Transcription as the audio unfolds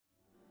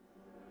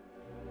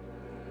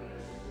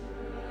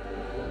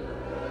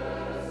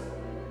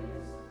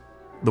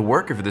The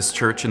work of this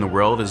church in the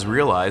world is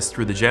realized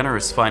through the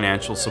generous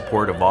financial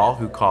support of all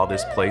who call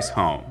this place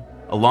home.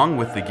 Along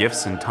with the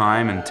gifts and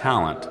time and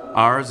talent,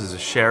 ours is a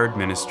shared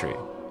ministry.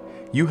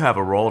 You have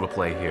a role to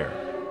play here.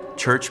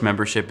 Church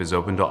membership is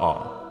open to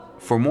all.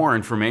 For more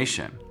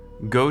information,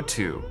 go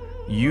to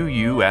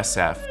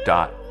uusf.org.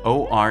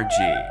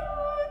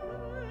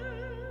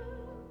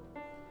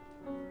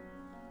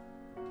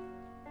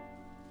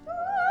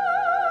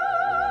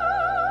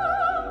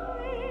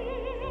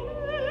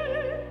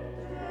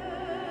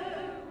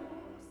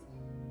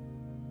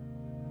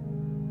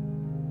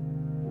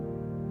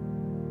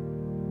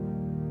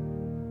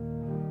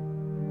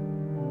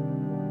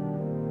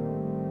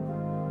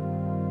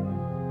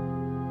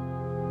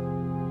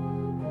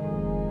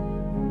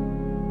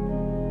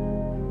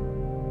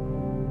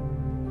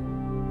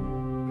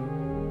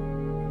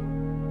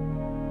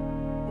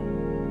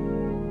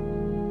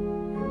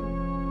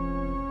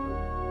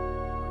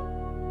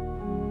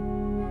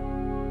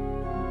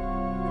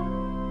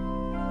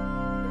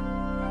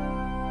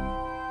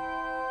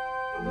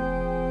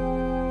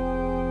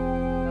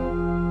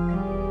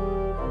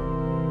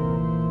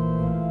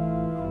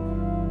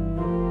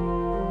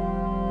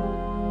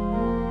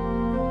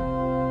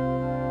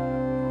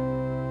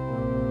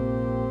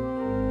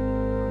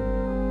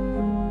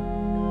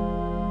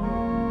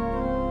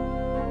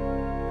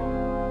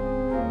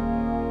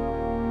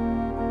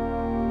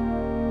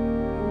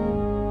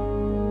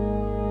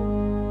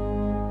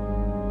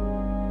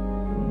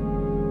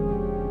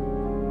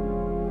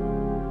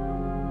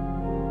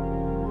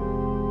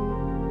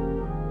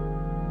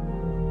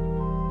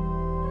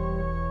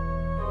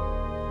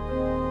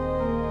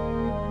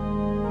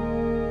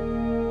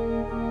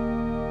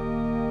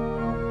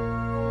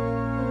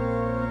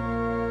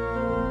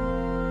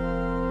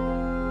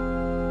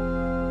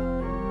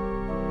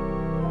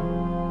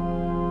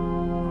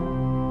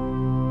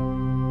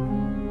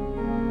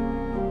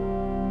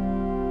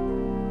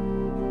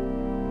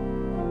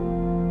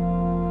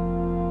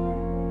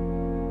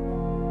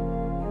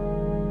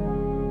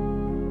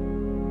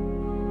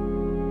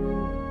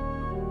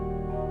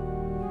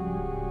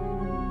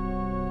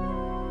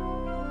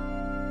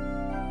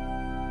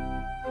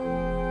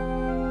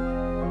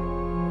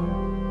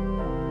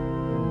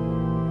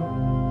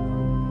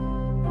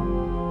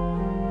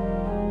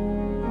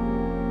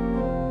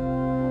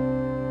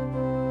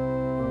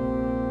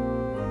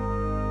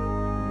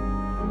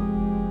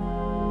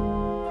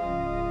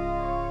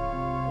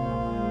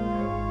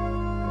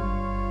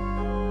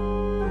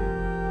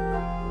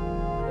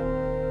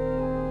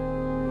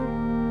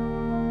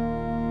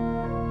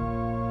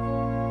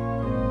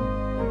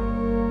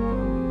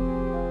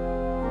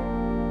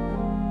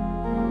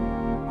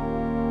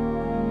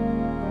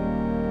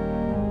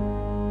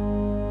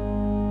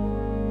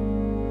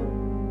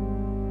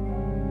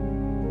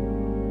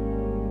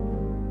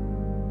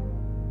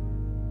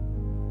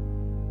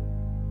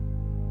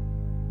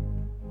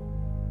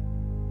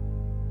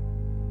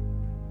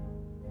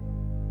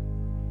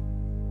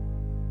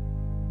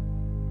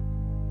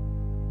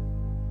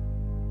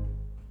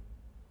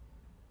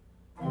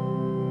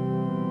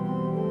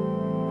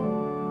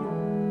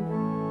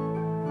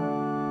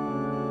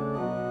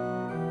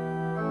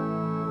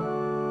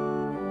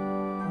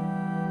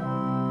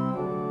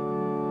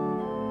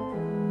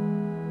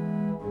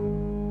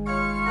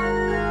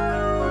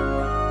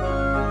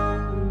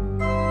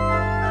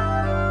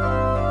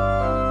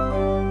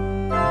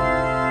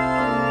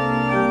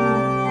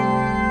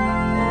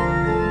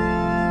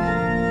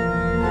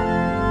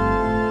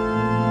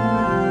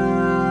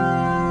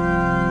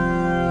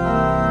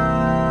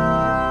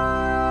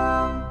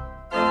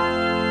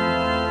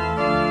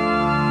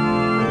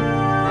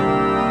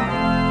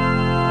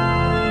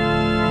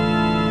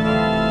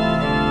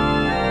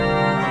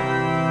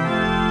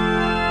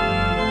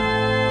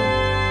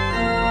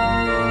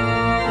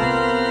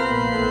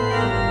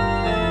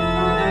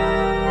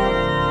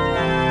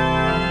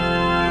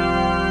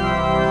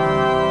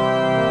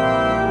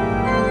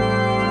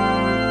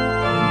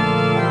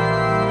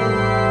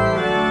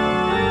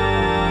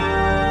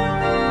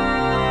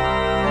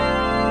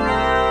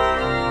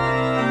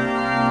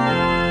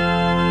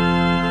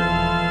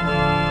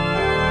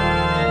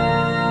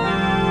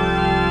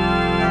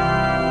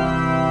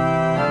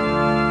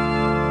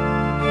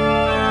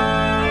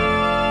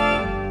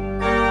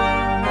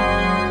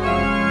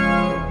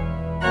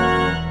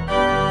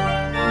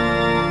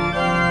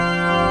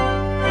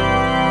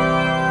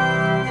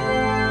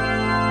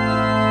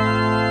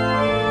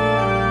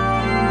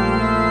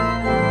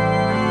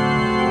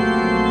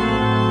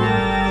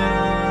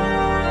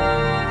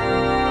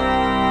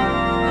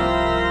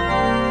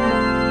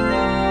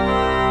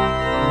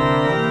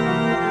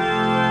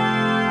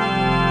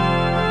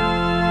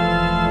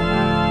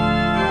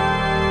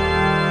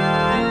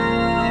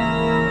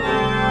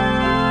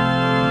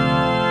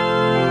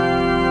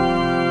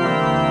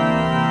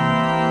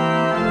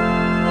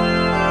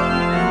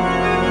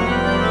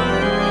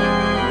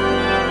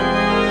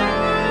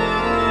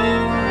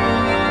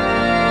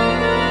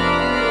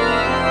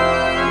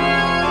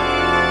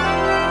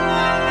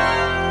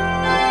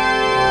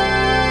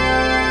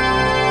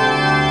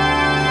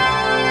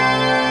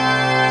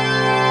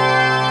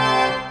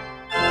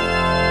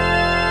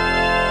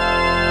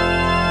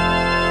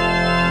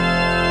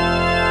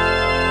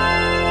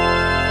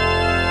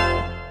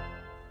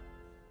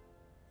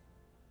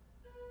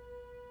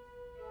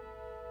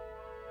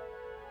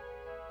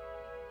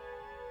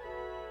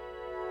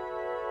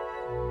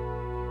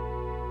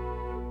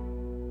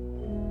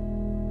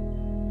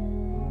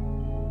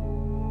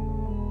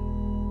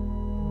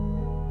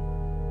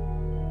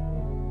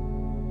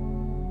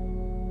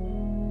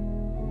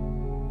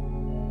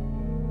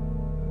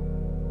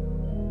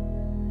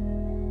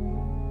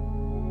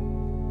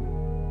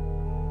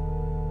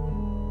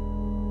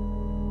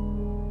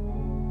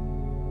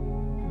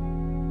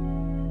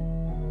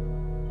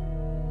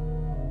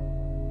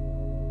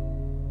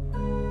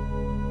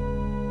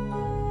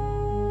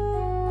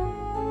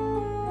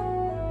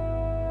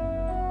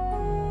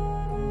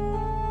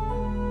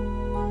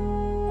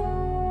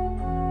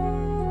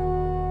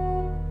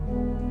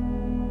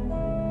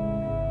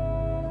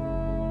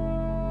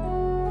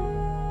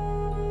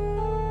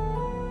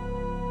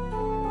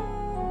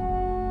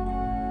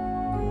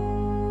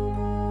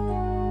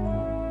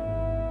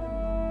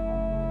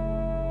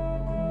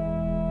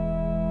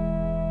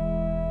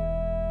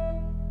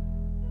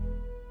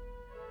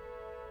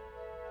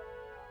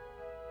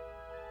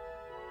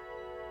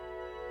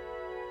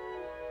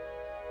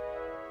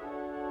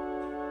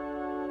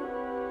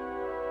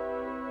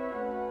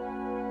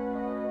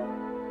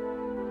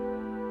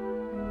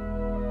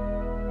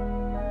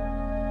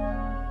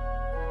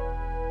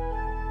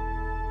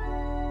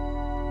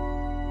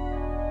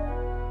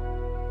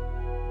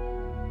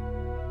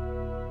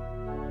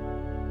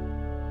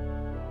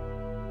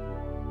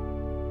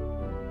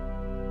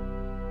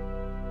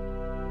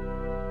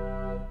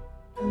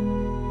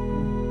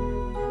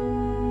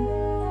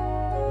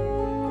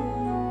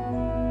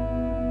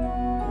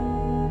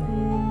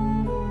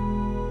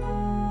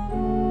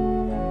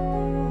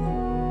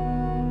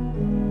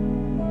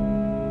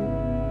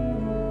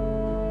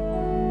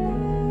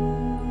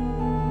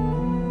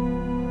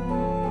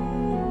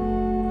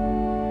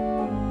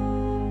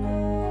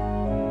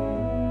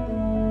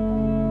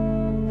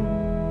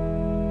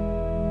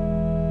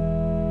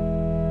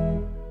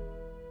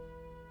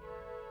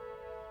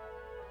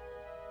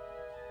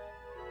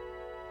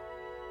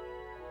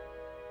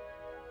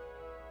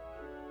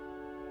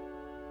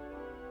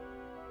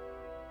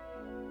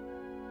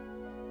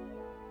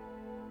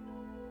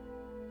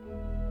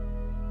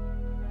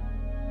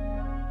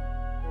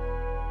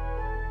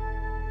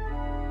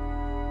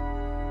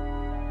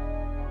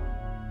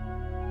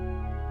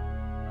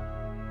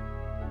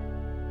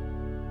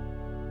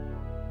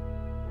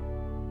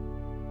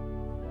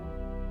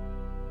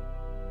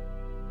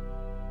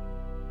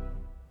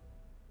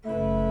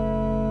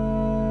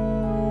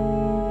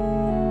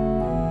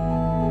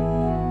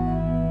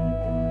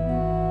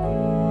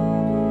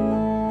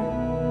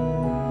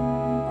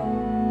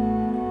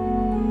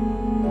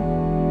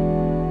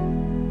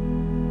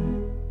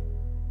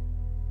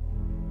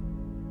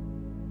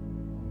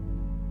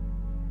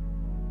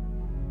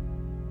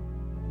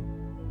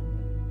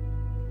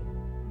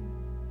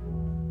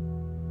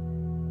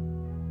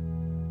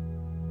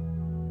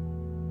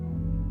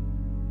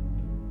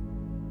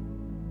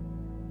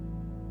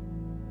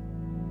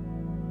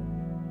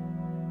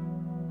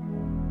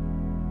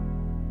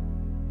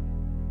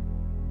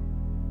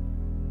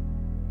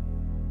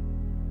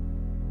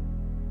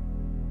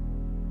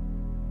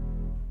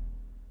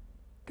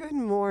 Good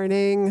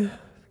morning.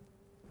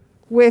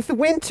 With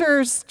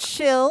winter's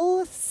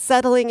chill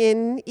settling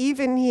in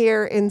even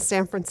here in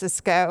San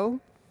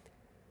Francisco,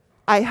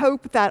 I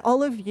hope that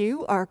all of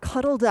you are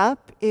cuddled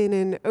up in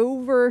an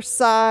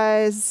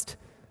oversized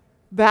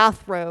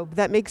bathrobe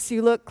that makes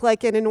you look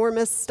like an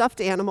enormous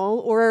stuffed animal,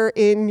 or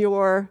in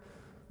your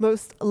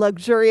most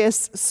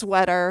luxurious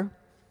sweater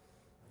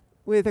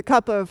with a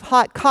cup of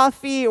hot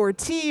coffee or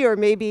tea or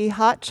maybe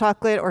hot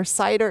chocolate or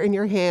cider in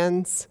your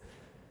hands,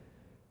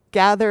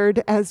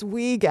 gathered as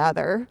we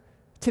gather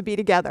to be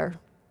together.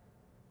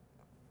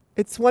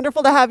 It's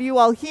wonderful to have you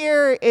all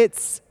here.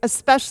 It's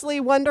especially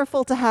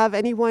wonderful to have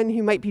anyone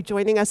who might be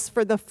joining us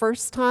for the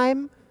first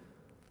time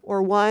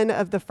or one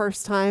of the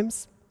first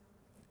times.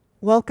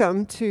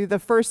 Welcome to the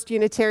First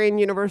Unitarian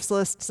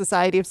Universalist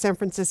Society of San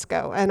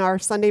Francisco and our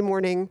Sunday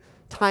morning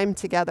time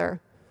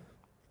together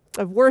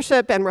of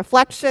worship and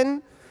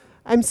reflection.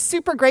 I'm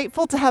super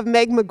grateful to have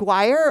Meg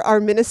McGuire, our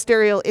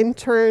ministerial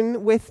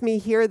intern, with me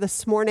here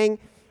this morning.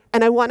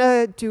 And I want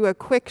to do a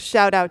quick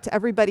shout out to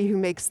everybody who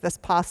makes this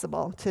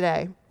possible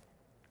today.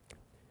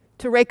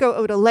 To Reiko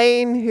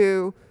Oda-Lane,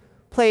 who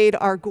played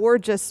our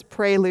gorgeous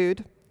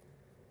prelude.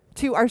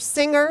 To our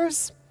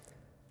singers,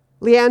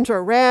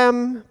 Leandra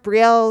Ram,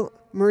 Brielle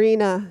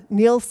Marina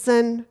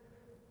Nielsen,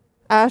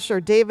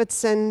 Asher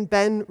Davidson,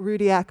 Ben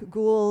Rudiak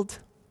Gould,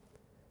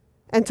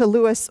 and to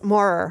Louis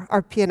Maurer,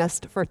 our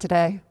pianist for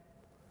today.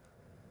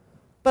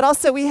 But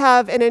also we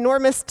have an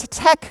enormous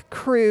tech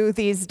crew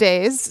these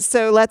days,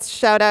 so let's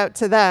shout out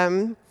to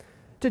them.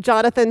 To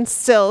Jonathan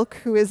Silk,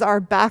 who is our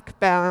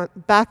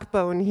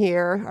backbone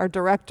here, our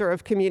director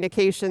of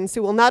communications,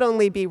 who will not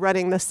only be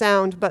running the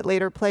sound, but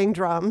later playing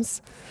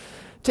drums.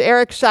 To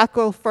Eric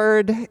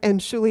Shackelford and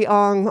Shuli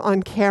Ong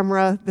on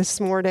camera this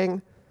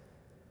morning.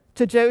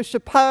 To Joe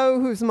Chapeau,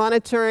 who's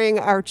monitoring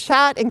our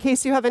chat. In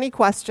case you have any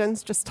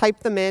questions, just type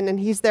them in, and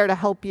he's there to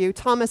help you.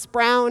 Thomas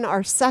Brown,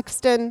 our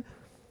sexton.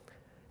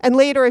 And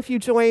later, if you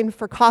join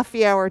for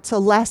coffee hour, to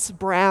Les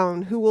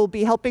Brown, who will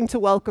be helping to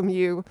welcome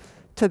you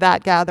to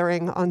that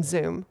gathering on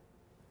Zoom.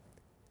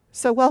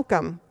 So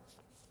welcome.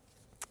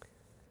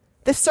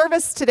 This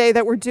service today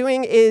that we're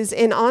doing is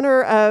in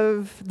honor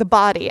of the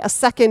body, a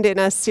second in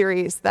a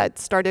series that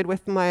started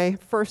with my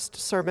first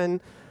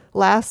sermon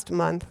last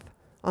month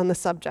on the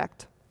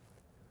subject.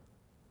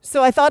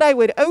 So I thought I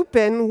would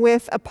open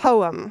with a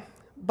poem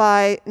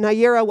by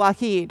Nayera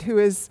Waheed, who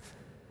is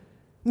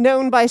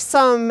known by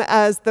some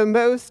as the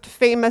most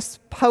famous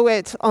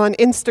poet on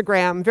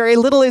Instagram. Very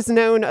little is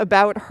known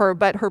about her,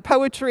 but her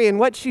poetry and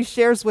what she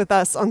shares with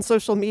us on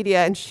social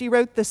media, and she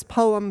wrote this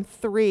poem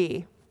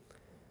 3,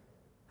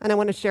 and I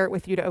want to share it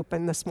with you to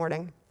open this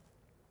morning.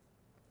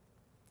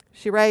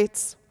 She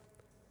writes,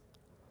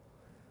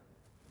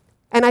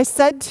 "And I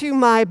said to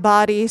my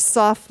body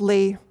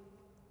softly,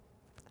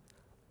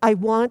 I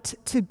want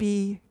to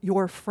be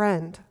your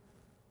friend.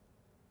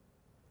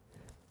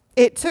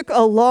 It took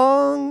a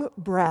long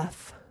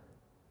breath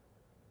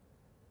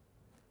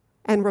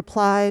and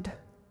replied,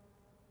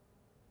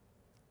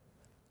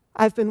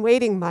 I've been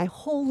waiting my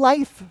whole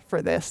life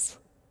for this."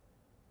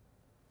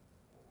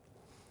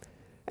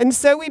 And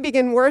so we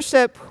begin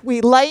worship.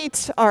 We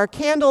light our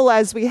candle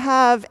as we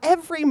have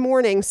every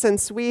morning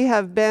since we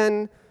have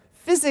been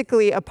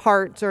physically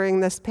apart during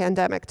this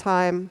pandemic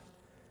time.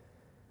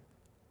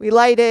 We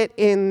light it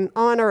in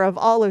honor of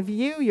all of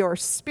you, your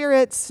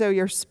spirit, so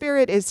your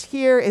spirit is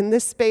here in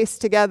this space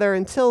together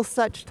until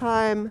such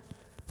time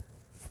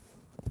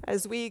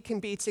as we can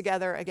be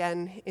together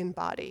again in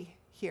body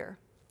here.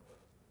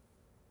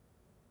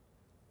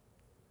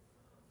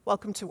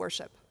 Welcome to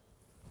worship.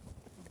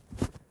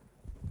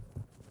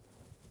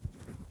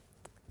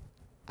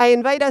 I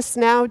invite us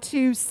now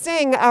to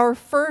sing our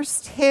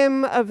first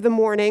hymn of the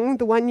morning,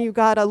 the one you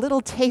got a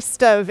little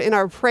taste of in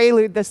our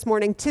prelude this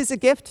morning, "'Tis a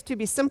Gift to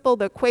Be Simple,"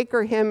 the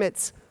Quaker hymn.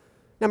 It's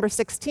number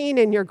 16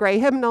 in your gray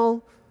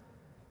hymnal,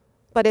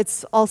 but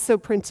it's also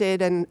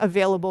printed and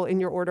available in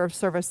your order of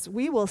service.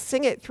 We will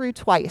sing it through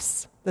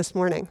twice this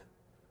morning.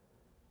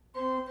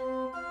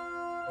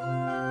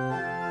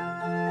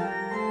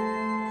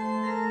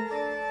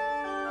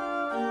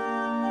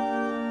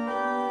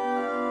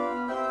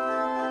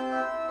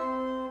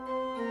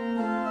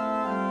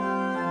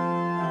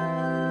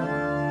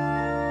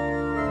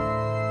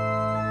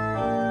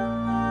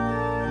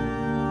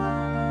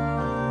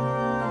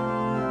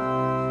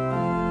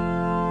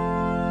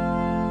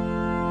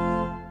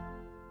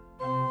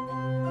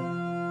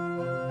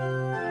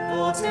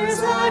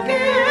 "'Tis a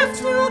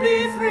gift to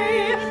be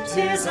free,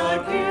 'tis a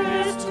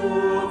gift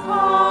to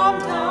come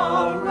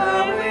down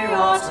where we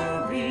ought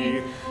to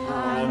be.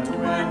 And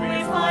when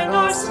we find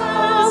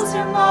ourselves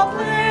in the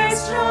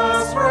place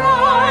just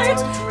right,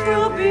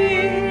 'twill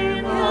be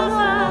in the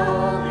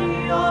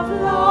valley of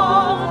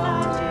love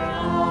and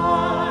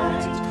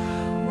delight.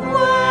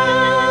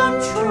 When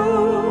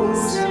true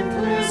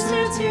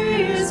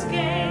simplicity is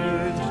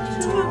gained,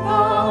 to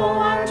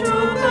bow and to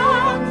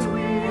bend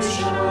we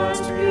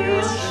shan't be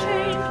ashamed.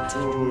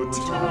 To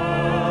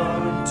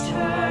turn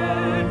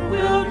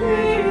will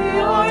be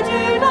our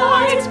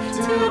delight,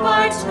 till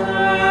by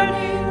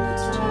turning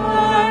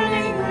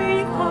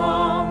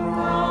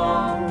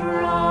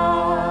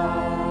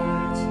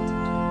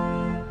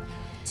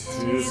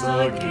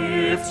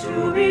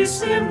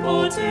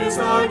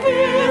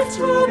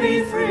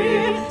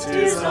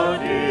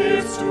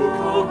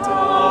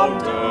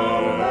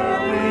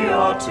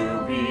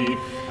to be.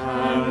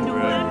 And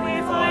when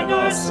we find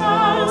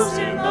ourselves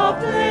in the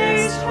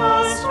place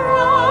just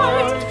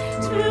right,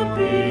 to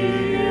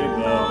be in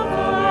the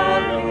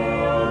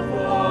valley of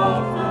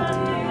love and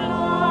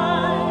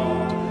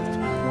delight,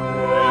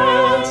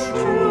 where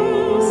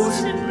true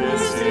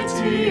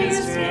simplicity is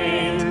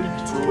gained,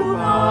 to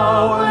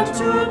bow and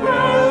to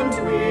bend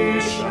we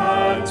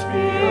shan't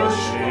be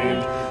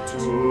ashamed,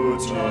 to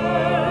turn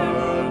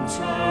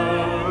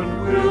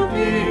will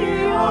be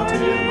our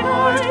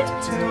delight,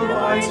 till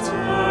by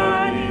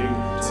turning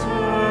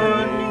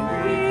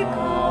we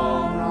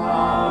come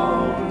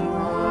round.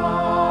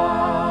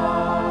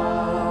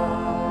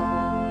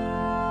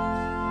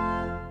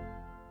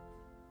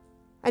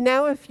 And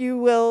now, if you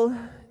will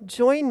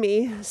join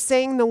me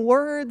saying the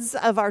words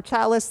of our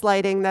chalice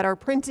lighting that are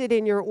printed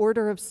in your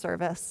order of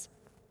service.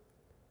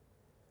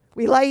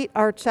 We light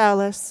our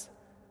chalice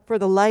for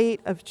the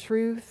light of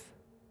truth,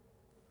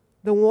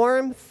 the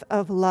warmth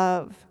of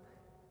love,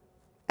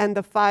 and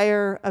the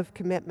fire of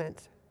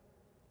commitment.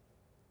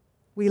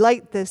 We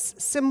light this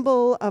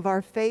symbol of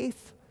our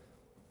faith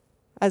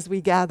as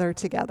we gather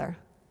together.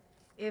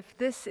 If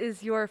this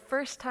is your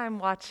first time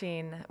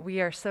watching, we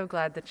are so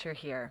glad that you're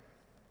here.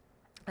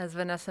 As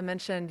Vanessa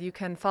mentioned, you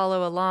can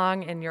follow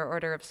along in your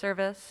order of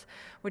service,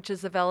 which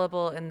is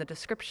available in the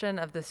description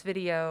of this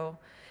video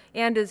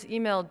and is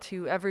emailed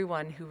to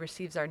everyone who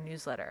receives our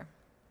newsletter.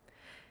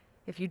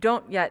 If you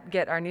don't yet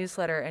get our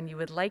newsletter and you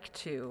would like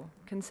to,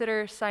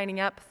 consider signing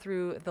up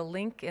through the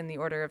link in the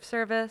order of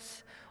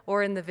service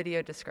or in the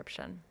video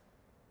description.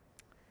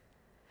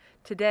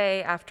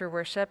 Today, after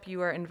worship,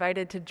 you are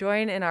invited to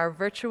join in our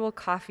virtual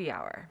coffee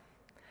hour.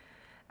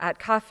 At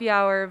coffee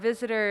hour,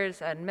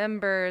 visitors and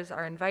members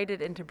are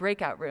invited into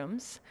breakout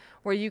rooms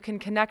where you can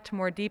connect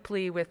more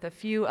deeply with a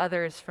few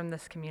others from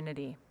this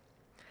community.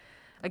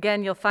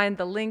 Again, you'll find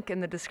the link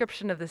in the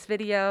description of this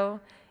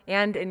video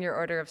and in your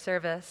order of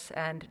service,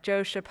 and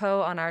Joe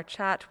Chapeau on our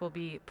chat will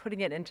be putting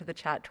it into the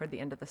chat toward the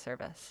end of the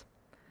service.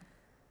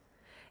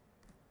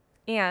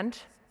 And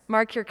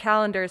mark your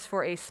calendars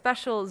for a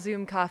special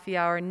Zoom coffee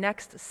hour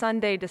next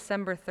Sunday,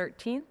 December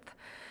 13th.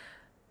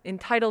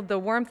 Entitled The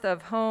Warmth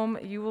of Home,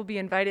 you will be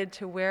invited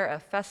to wear a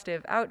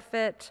festive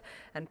outfit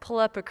and pull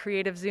up a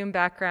creative Zoom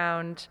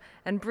background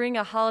and bring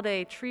a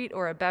holiday treat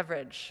or a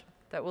beverage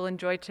that we'll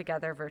enjoy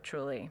together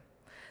virtually.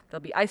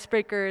 There'll be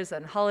icebreakers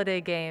and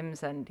holiday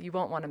games, and you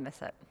won't want to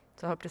miss it.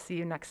 So I hope to see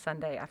you next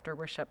Sunday after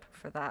worship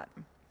for that.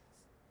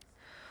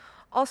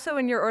 Also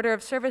in your order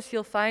of service,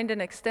 you'll find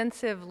an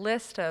extensive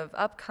list of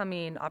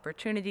upcoming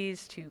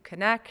opportunities to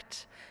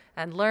connect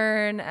and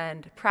learn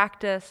and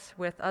practice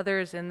with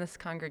others in this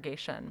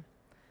congregation.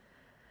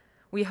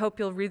 We hope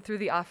you'll read through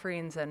the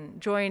offerings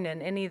and join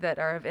in any that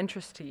are of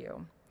interest to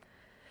you.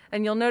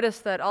 And you'll notice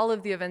that all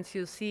of the events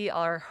you'll see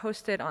are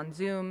hosted on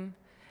Zoom,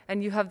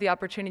 and you have the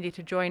opportunity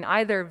to join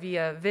either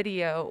via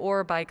video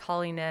or by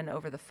calling in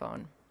over the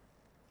phone.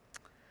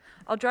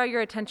 I'll draw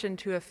your attention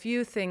to a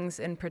few things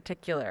in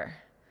particular.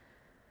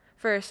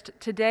 First,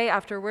 today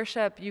after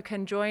worship, you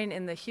can join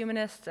in the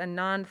humanists and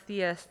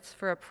non-theists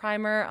for a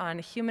primer on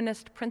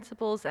humanist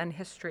principles and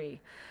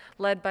history,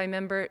 led by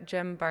member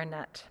Jim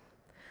Barnett.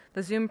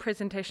 The Zoom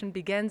presentation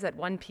begins at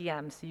 1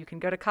 p.m., so you can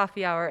go to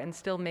coffee hour and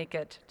still make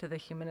it to the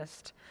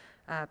humanist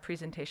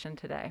presentation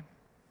today.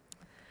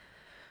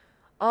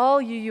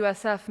 All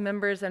UUSF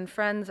members and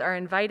friends are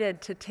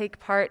invited to take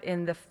part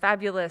in the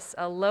fabulous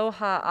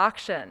Aloha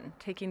auction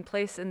taking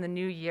place in the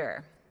new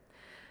year.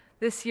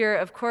 This year,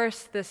 of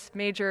course, this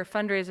major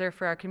fundraiser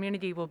for our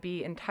community will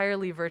be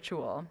entirely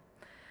virtual.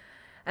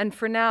 And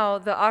for now,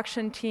 the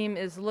auction team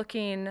is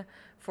looking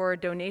for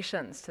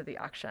donations to the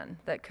auction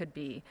that could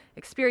be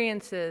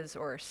experiences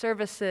or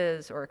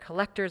services or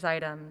collector's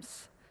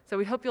items. So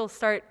we hope you'll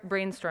start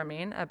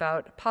brainstorming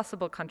about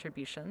possible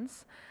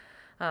contributions.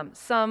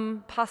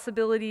 Some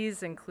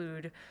possibilities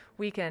include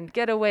weekend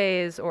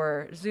getaways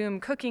or Zoom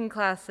cooking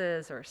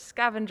classes or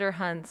scavenger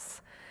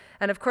hunts.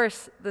 And of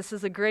course, this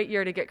is a great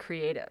year to get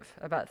creative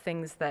about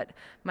things that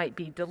might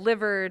be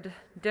delivered,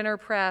 dinner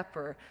prep,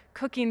 or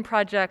cooking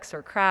projects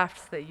or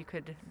crafts that you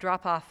could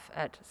drop off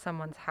at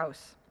someone's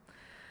house.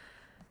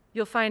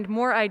 You'll find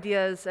more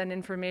ideas and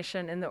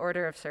information in the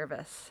order of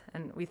service,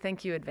 and we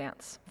thank you in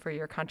advance for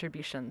your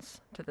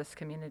contributions to this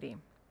community.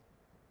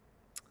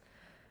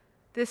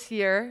 This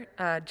year,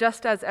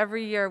 just as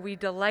every year, we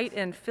delight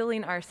in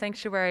filling our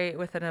sanctuary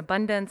with an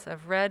abundance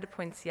of red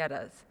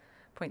poinsettias.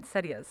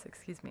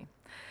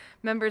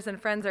 Members and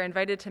friends are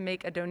invited to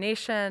make a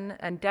donation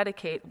and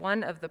dedicate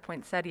one of the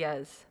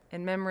poinsettias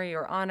in memory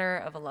or honor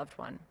of a loved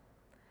one.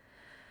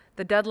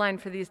 The deadline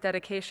for these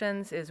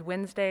dedications is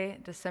Wednesday,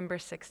 December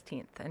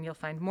 16th, and you'll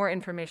find more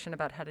information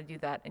about how to do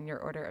that in your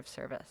order of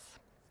service.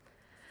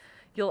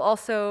 You'll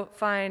also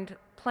find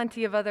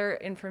plenty of other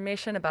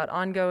information about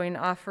ongoing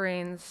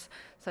offerings,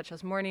 such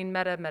as morning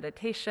metta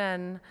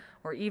meditation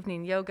or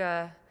evening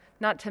yoga,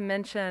 not to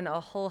mention a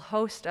whole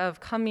host of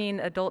coming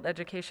adult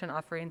education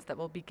offerings that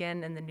will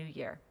begin in the new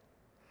year.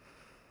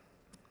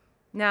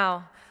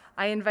 Now,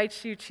 I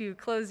invite you to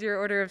close your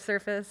order of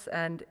service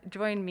and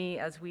join me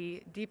as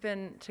we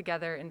deepen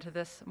together into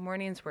this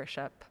morning's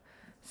worship,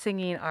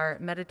 singing our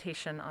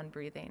meditation on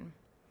breathing.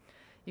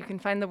 You can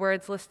find the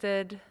words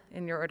listed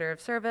in your order of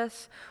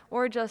service,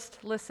 or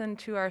just listen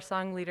to our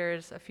song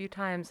leaders a few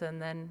times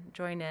and then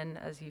join in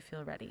as you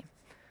feel ready.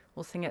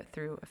 We'll sing it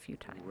through a few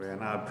times.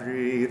 When I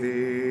breathe in,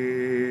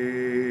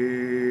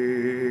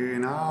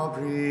 I'll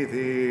breathe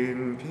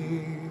in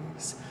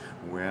peace.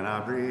 When I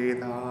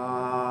breathe out,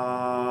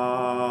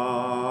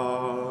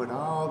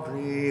 I'll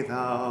breathe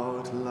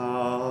out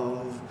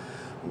love.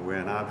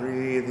 When I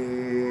breathe in,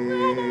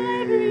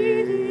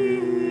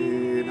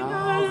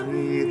 I'll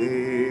breathe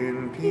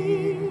in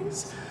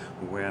peace.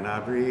 When I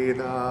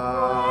breathe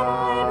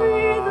out,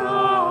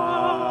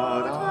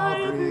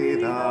 I'll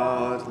breathe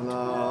out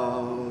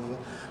love.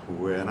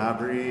 When I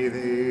breathe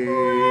in,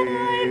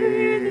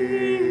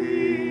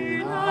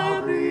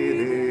 I'll breathe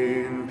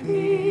in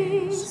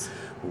peace.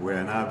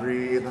 When I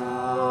breathe out,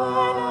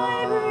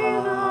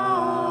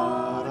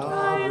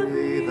 I'll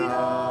breathe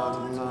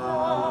out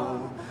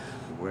love.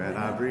 When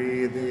I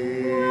breathe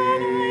in,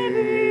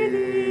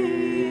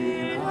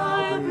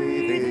 I'll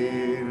breathe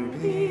in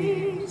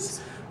peace.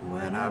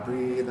 When I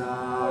breathe out,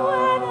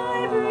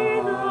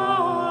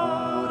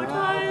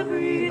 I'll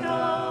breathe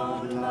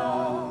out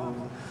love.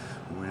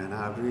 When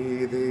I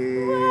breathe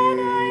in,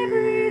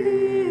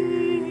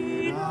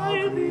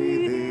 I'll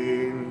breathe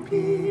in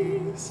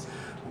peace.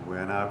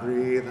 When I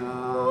breathe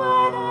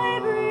out,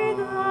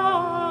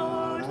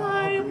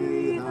 I'll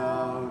breathe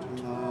out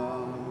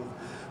love.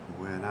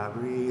 When I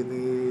breathe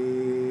in,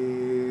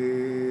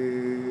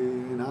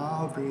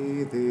 I'll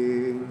breathe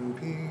in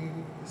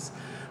peace.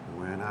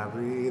 When I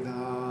breathe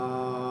out,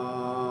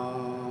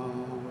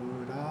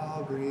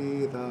 I'll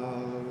breathe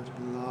out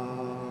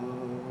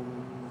love.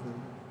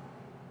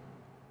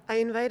 I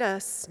invite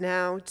us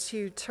now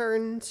to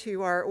turn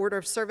to our order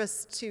of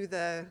service to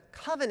the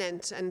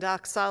covenant and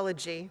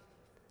doxology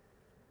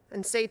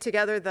and say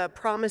together the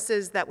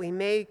promises that we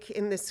make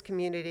in this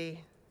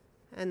community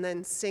and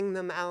then sing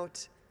them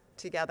out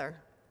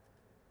together.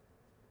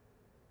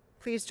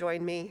 Please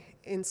join me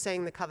in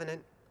saying the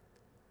covenant.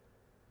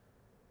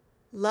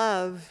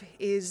 Love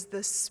is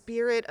the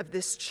spirit of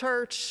this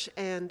church,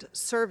 and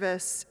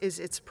service is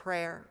its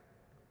prayer.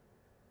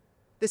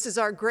 This is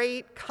our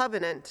great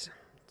covenant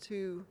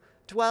to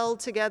dwell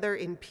together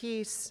in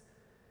peace,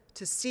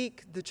 to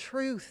seek the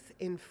truth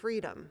in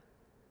freedom,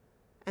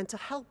 and to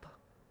help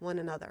one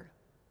another.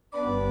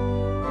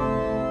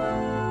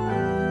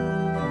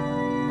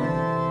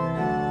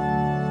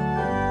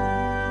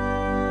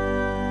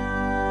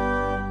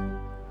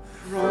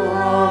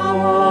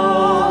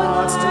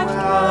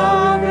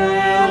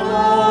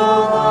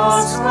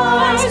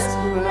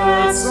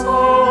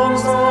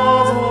 Songs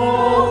of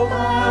hope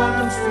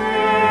and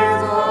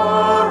faith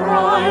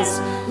arise.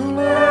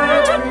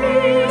 Let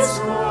peace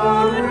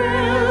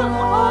goodwill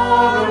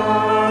on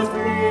earth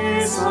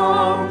be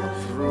sung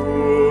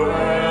through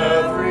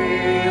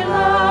every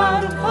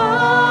land,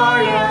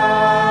 by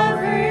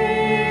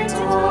every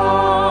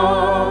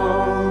tongue.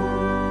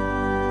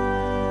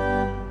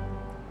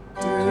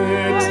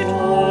 Did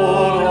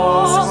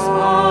todos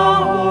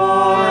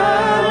amor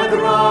and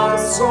gran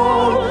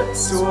sol,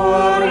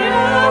 esperanza,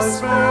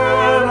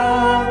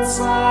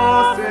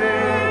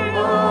 fe,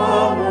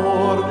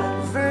 amor,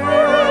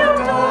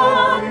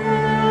 verdad y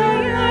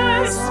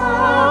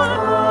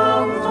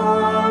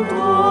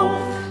cantando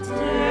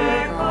de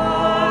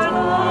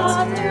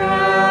cada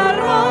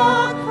tierra,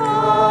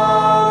 cada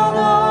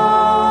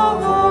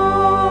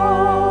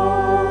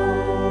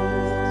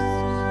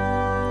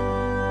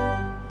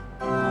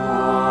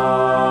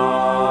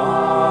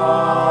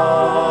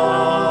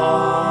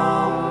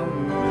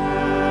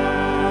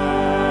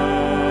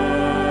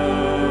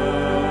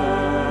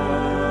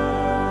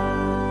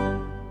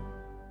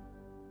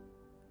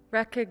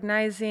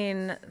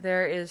Recognizing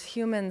there is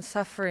human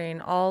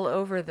suffering all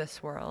over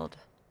this world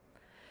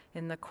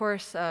in the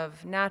course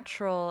of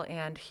natural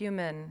and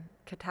human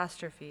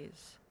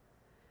catastrophes.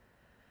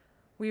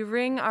 We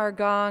ring our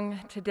gong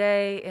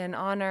today in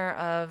honor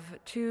of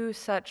two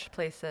such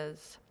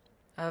places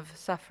of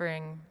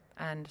suffering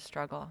and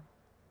struggle.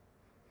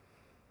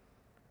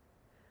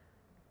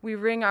 We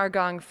ring our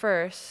gong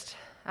first,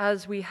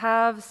 as we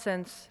have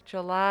since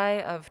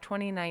July of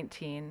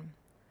 2019,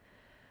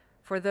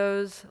 for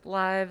those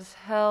lives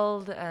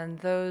held and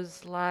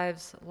those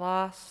lives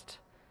lost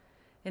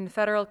in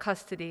federal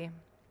custody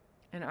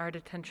in our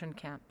detention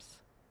camps.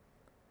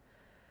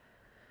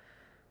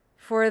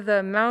 For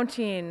the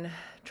mounting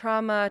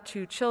trauma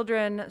to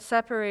children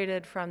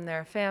separated from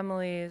their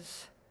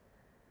families,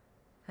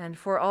 and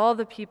for all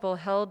the people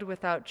held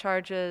without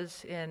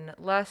charges in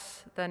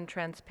less than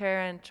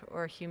transparent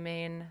or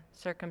humane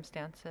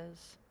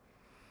circumstances.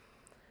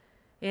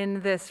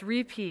 In this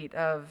repeat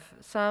of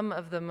some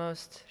of the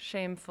most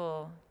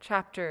shameful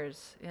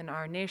chapters in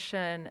our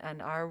nation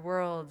and our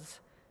world's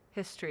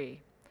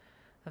history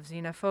of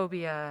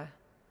xenophobia,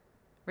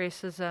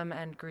 racism,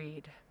 and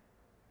greed.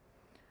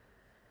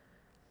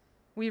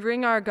 We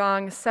ring our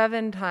gong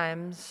 7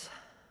 times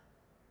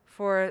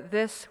for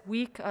this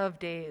week of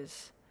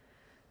days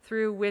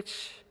through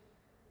which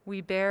we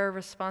bear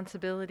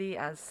responsibility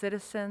as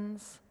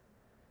citizens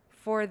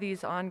for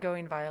these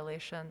ongoing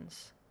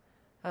violations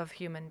of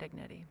human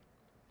dignity.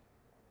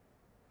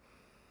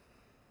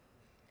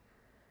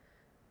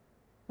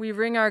 We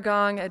ring our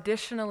gong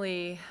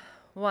additionally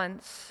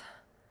once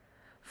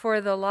for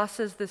the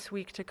losses this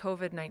week to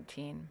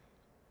COVID-19.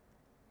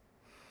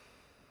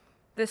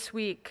 This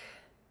week,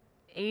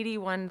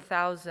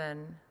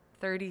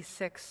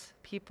 81,036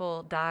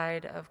 people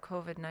died of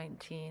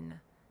COVID-19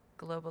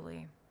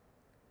 globally.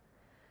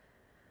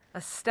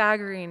 A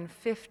staggering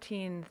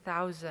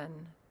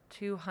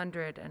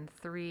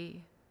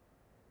 15,203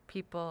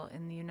 people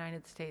in the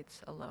United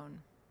States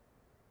alone.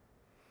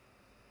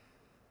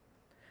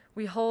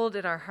 We hold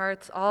in our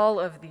hearts all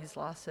of these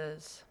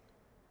losses,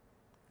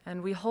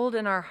 and we hold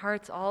in our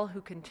hearts all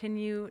who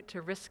continue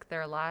to risk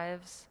their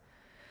lives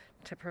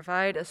to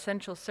provide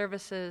essential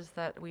services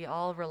that we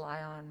all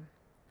rely on.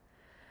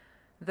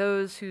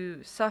 Those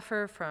who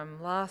suffer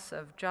from loss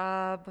of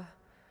job,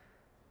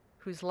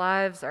 whose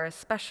lives are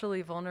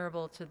especially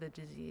vulnerable to the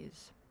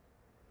disease,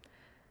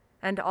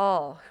 and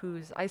all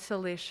whose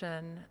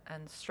isolation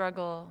and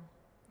struggle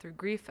through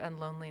grief and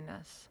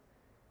loneliness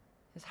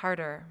is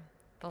harder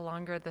the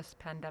longer this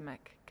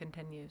pandemic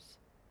continues.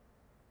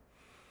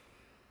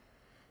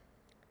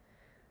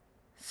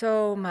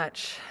 So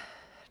much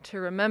to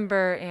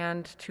remember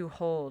and to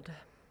hold.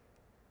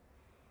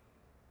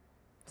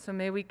 So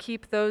may we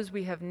keep those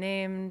we have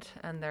named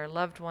and their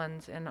loved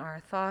ones in our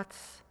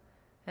thoughts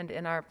and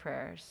in our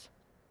prayers.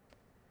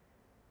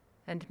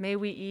 And may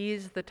we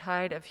ease the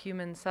tide of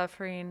human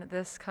suffering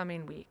this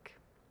coming week,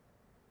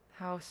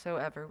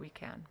 howsoever we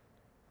can.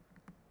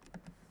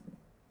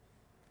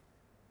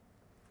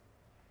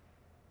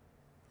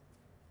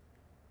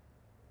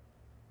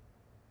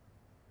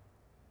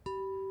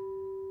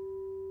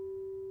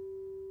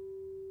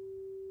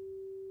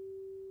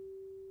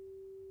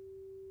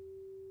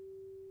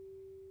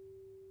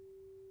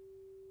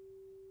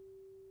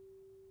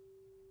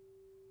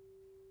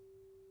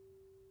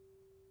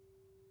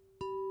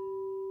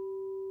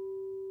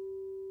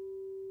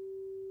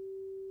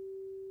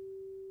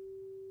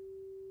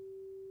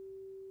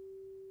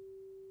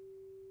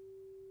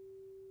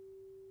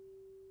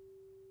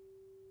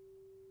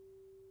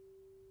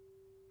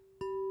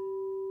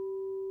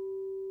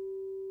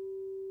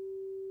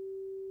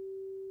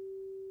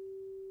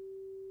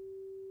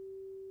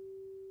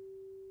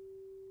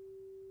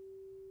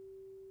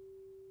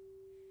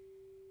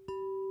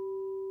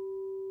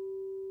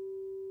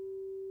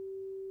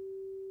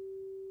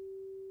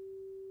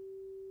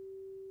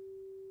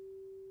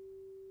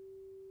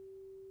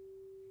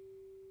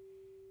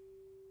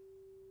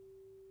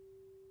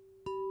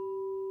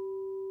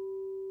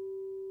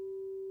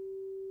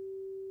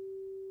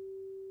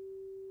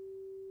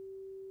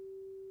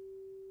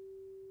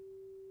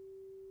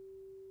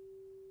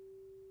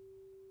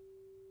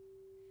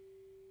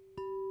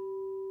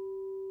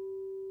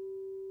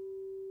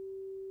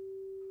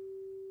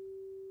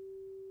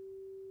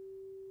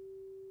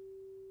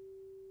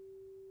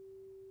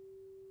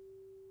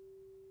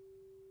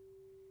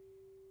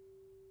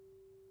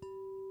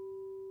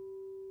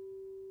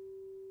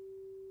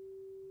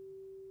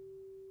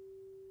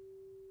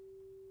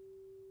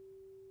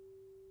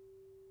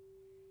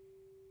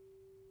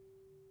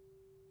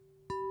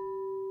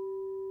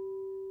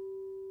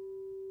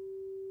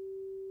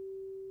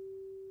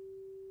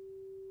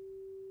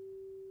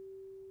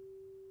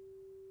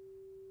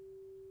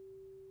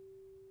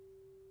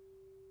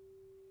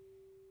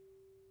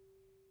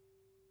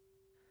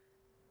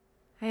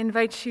 I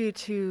invite you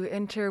to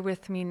enter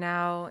with me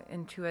now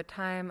into a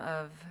time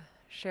of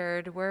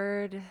shared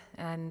word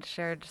and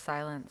shared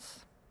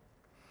silence.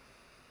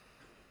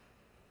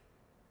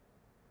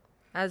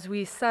 As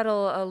we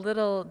settle a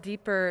little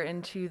deeper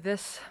into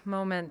this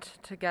moment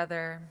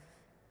together,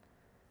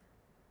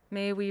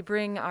 may we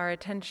bring our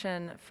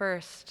attention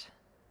first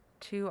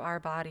to our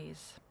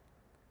bodies.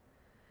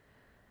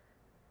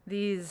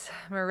 These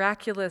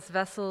miraculous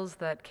vessels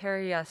that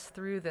carry us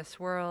through this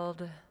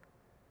world,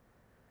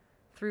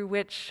 through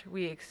which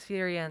we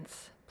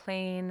experience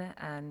pain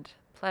and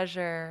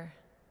pleasure,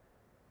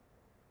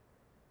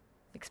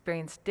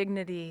 experience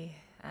dignity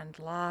and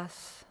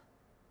loss,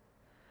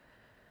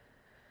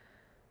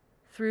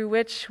 through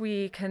which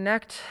we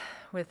connect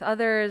with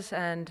others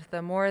and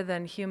the more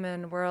than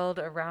human world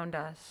around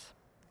us.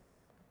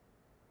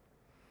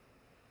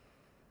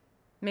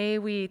 May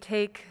we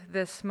take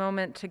this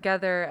moment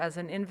together as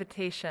an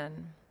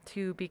invitation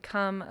to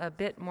become a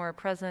bit more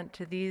present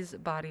to these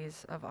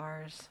bodies of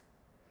ours.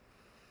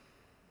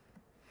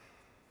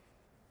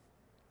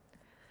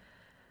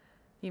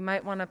 You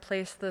might want to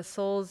place the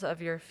soles of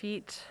your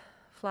feet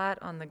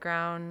flat on the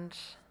ground,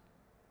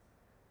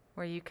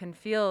 where you can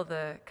feel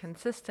the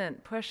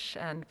consistent push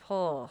and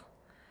pull,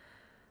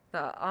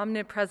 the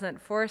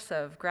omnipresent force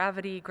of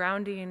gravity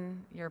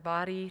grounding your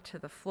body to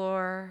the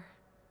floor,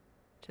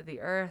 to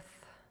the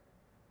earth.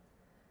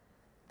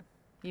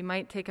 You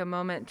might take a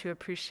moment to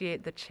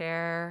appreciate the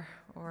chair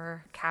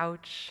or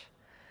couch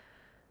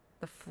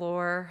the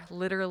floor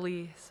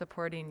literally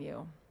supporting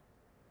you,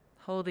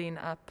 holding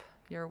up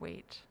your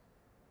weight.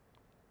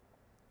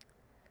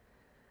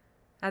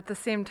 At the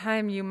same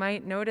time, you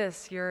might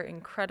notice your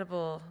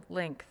incredible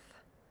length,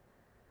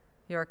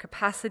 your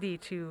capacity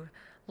to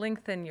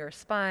lengthen your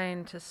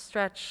spine, to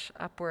stretch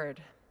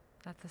upward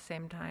at the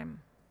same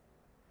time.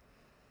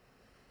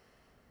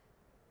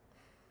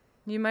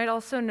 You might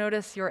also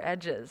notice your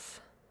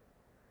edges,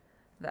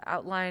 the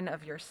outline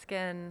of your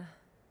skin,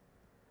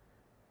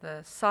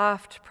 the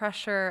soft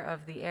pressure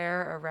of the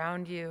air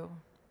around you,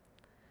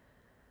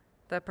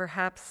 the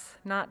perhaps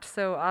not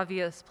so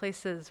obvious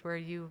places where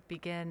you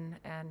begin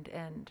and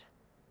end.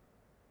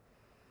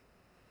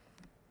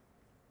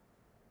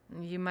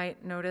 You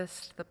might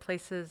notice the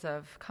places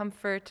of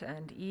comfort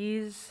and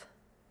ease,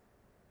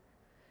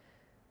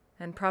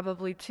 and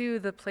probably too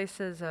the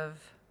places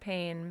of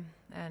pain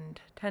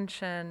and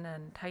tension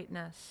and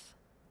tightness.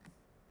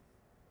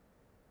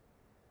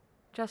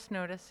 Just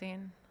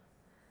noticing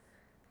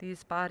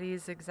these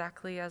bodies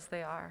exactly as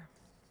they are,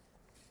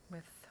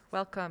 with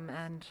welcome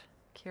and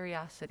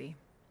curiosity.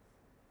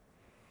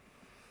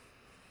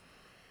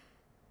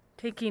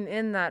 Taking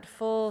in that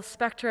full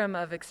spectrum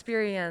of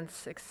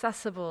experience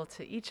accessible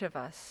to each of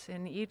us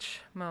in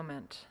each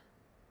moment,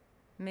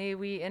 may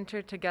we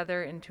enter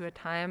together into a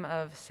time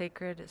of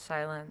sacred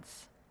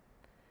silence.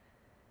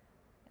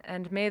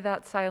 And may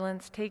that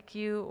silence take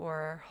you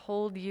or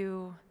hold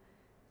you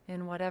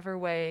in whatever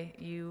way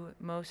you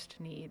most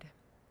need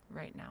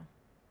right now.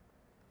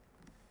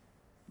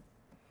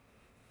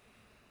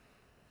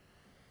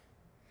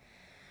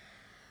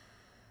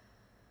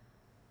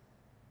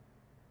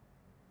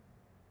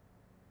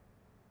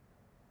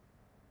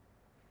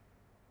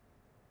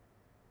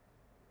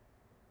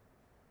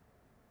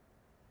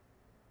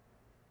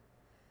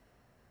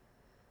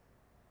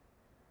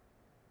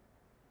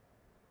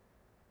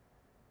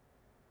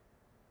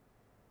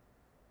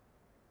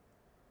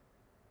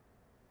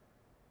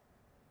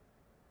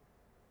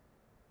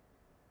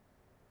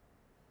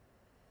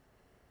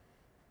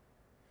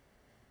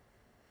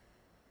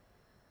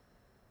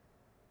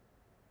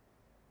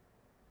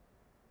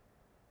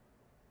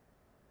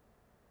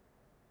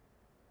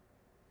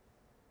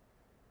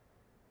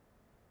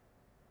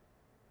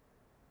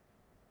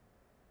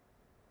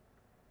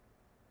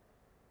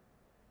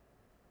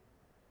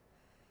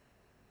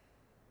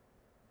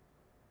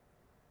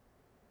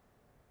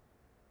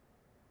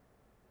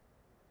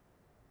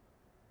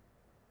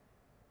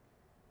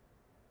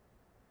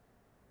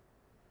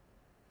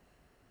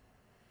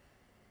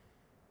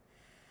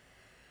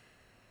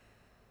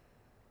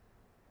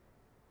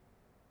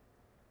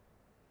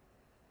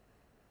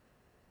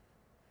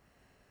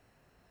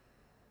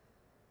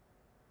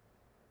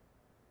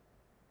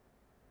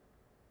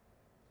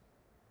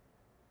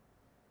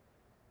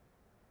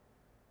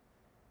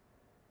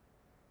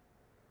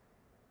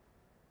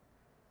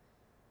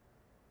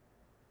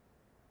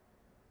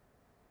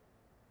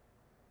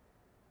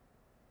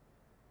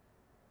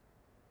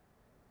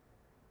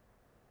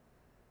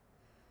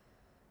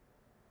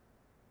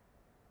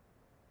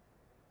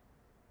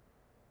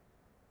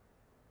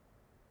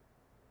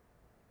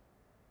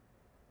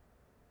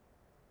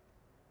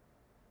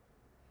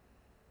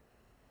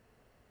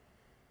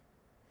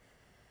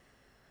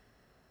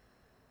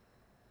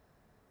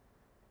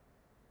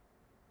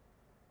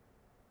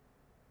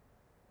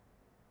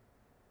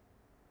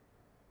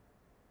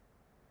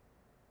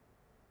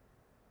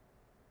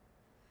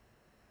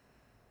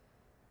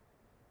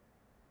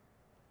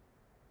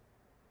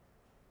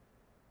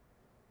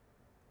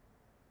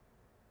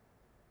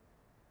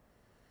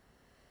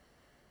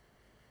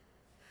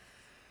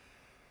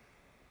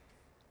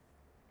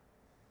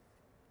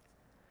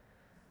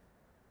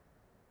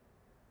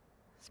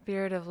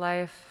 Spirit of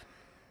life,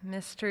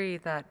 mystery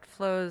that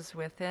flows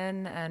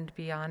within and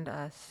beyond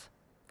us.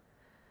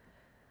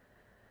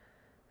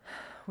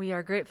 We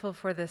are grateful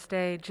for this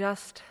day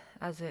just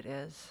as it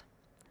is,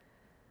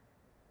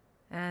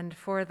 and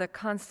for the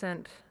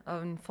constant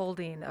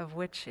unfolding of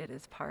which it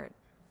is part,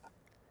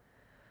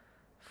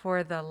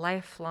 for the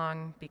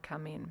lifelong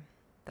becoming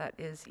that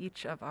is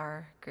each of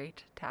our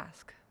great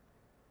task.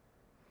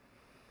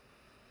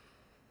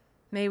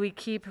 May we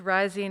keep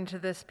rising to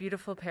this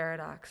beautiful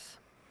paradox,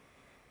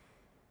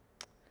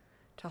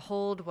 to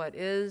hold what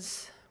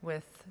is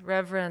with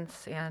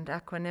reverence and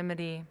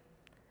equanimity,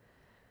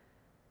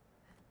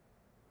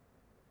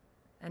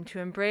 and to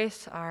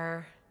embrace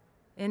our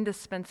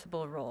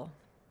indispensable role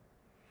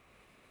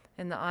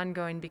in the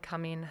ongoing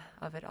becoming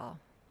of it all.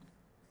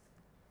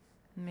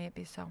 May it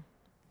be so.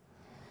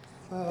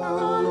 The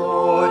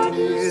Lord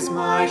is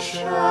my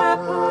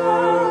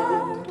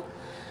shepherd.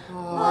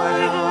 I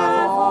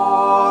have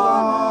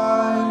all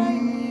I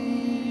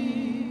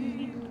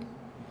need.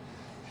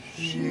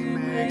 She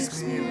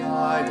makes me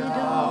lie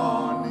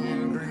down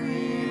in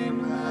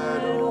green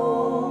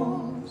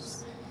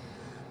meadows.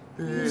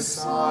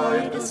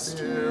 Beside the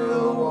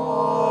still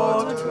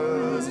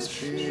waters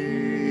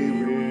she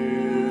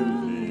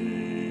will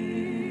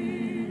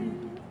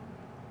lead.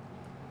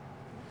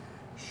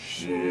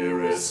 She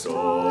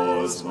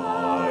restores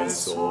my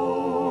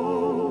soul.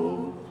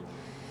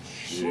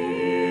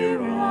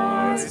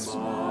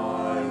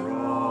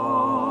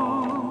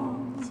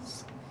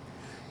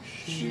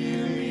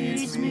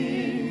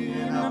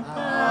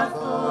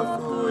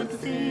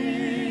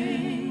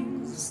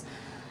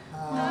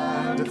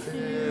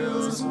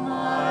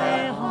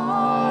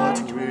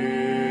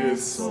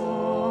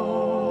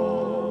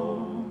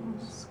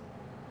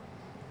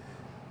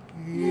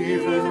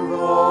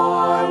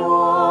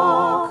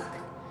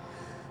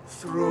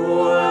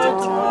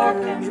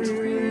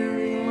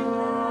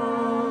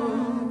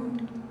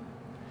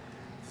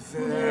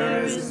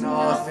 There is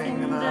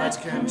nothing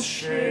that can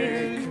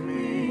shake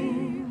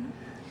me.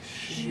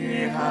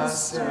 She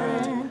has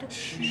said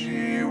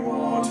she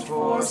won't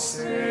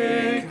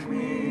forsake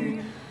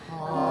me.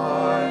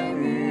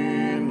 I'm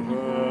in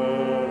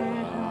her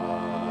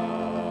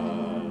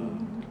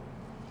hand.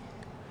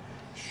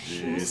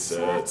 She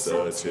sets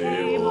a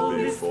table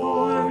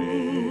before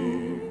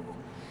me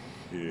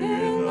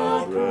in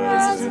the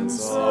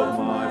presence of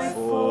my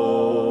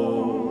foes.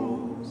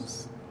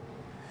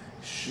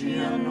 She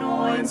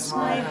anoints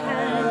my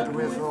head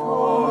with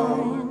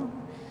oil,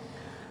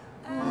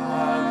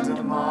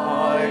 and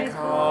my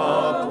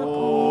cup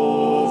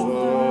overflows.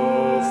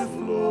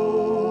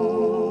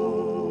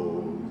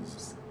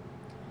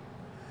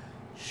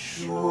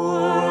 Surely,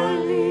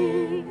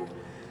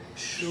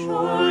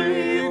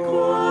 surely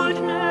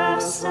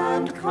goodness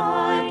and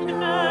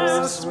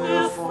kindness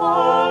will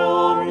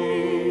follow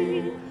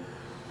me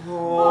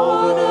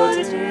all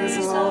the days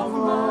of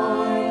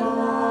my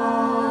life,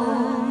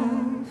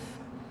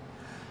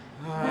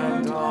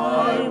 and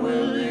I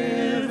will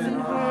live in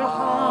her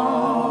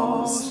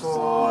house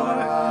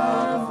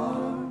forever,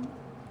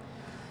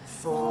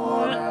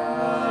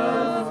 forever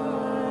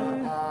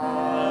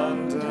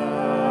and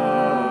ever.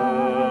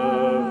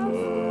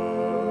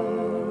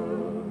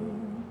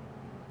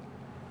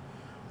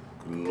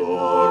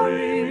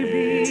 Glory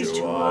be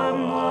to our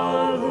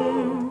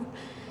Mother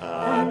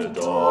and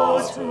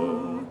Daughter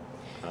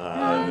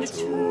and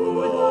to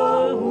the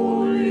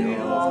Holy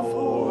of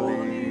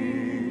Holies,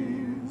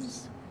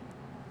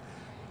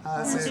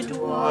 as it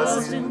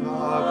was in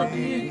the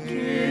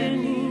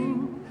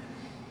beginning,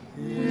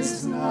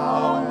 is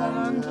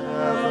now, and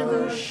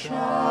ever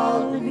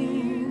shall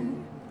be,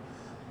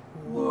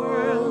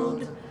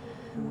 world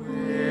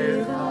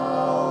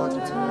without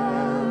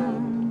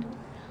end.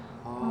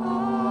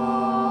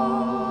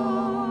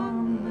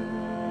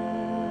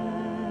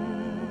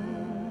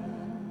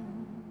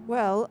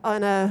 Well,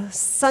 on a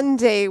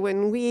Sunday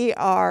when we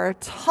are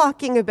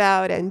talking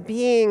about and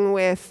being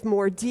with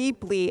more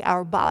deeply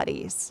our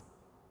bodies,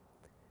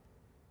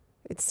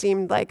 it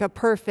seemed like a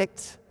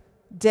perfect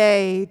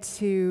day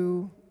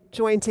to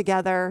join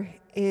together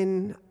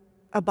in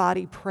a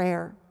body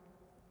prayer.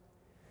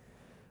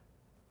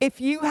 If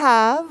you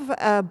have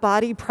a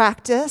body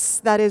practice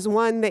that is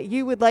one that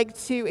you would like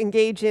to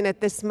engage in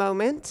at this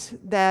moment,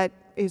 that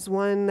is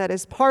one that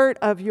is part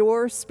of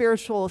your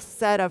spiritual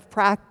set of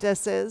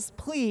practices,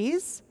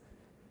 please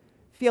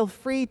feel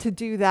free to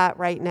do that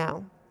right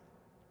now.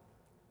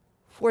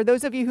 For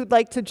those of you who'd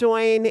like to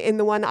join in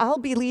the one I'll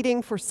be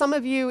leading, for some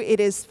of you it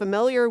is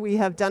familiar. We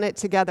have done it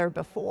together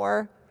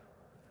before.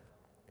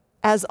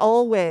 As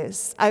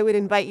always, I would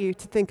invite you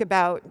to think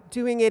about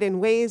doing it in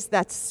ways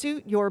that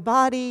suit your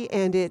body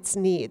and its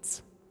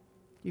needs.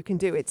 You can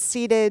do it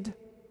seated.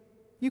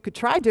 You could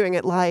try doing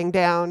it lying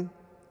down.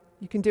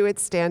 You can do it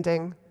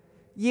standing.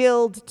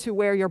 Yield to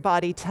where your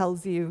body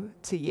tells you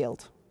to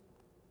yield.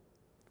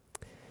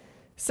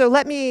 So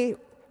let me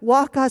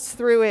walk us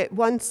through it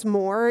once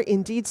more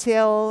in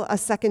detail, a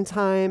second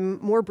time,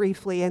 more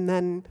briefly, and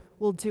then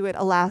we'll do it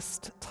a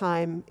last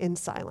time in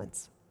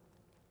silence.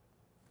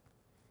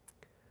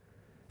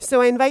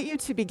 So I invite you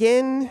to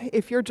begin,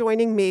 if you're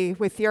joining me,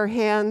 with your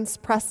hands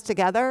pressed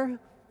together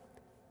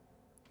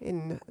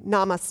in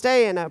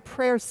namaste, in a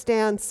prayer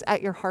stance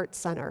at your heart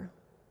center.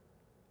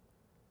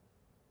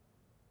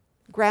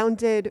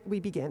 Grounded, we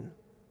begin.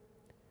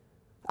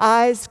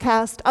 Eyes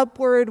cast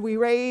upward, we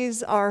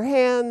raise our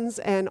hands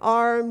and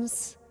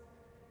arms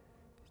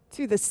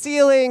to the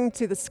ceiling,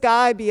 to the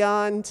sky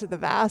beyond, to the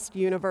vast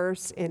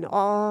universe in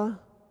awe.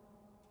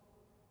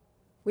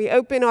 We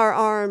open our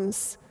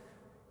arms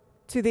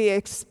to the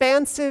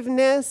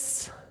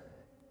expansiveness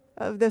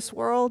of this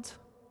world,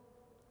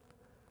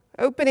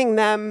 opening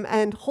them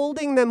and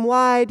holding them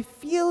wide,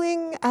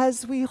 feeling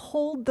as we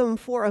hold them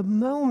for a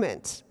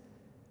moment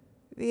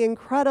the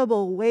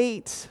incredible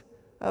weight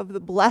of the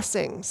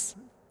blessings.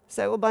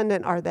 So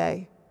abundant are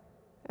they,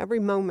 every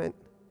moment.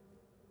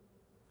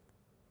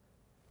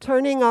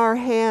 Turning our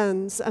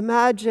hands,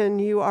 imagine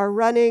you are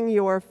running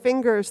your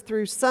fingers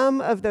through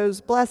some of those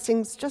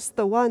blessings, just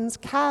the ones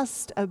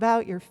cast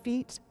about your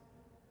feet.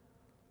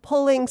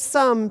 Pulling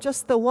some,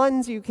 just the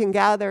ones you can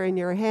gather in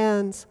your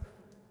hands.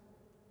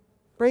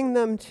 Bring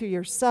them to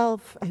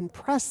yourself and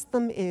press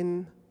them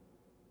in.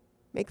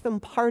 Make them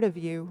part of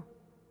you.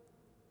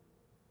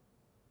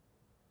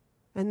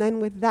 And then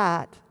with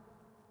that,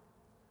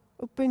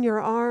 open your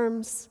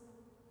arms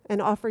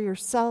and offer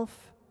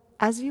yourself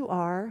as you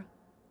are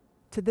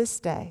to this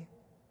day.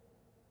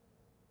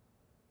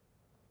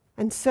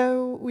 And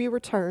so we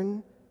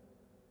return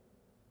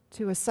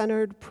to a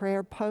centered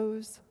prayer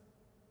pose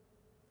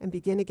and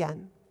begin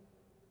again.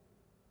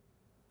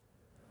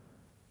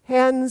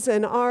 Hands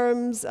and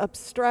arms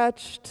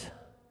upstretched,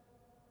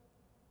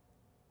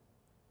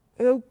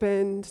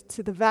 opened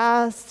to the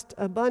vast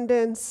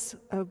abundance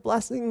of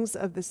blessings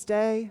of this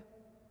day.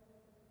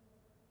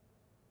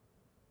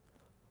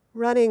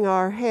 Running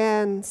our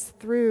hands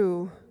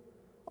through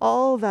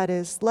all that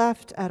is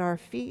left at our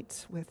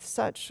feet with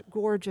such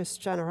gorgeous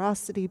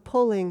generosity,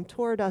 pulling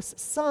toward us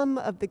some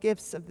of the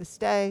gifts of this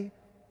day.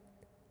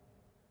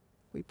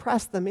 We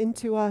press them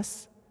into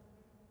us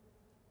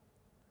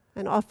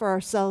and offer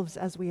ourselves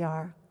as we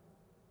are.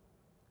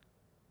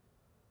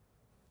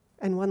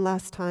 And one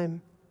last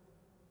time,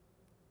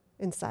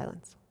 in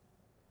silence.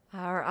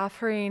 Our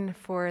offering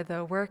for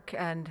the work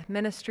and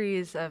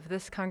ministries of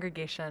this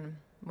congregation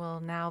will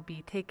now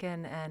be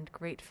taken and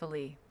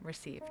gratefully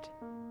received.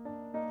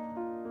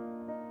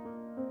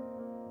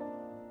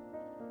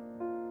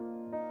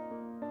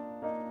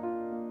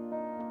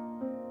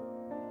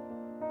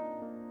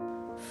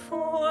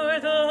 For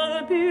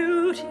the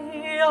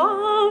beauty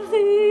of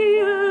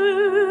the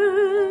earth,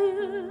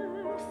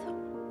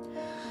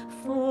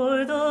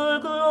 for the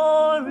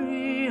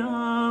glory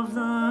of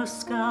the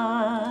skies,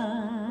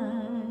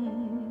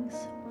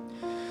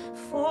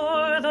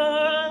 for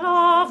the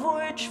love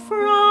which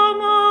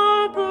from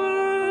our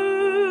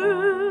birth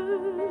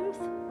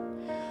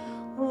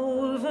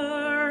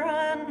over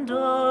and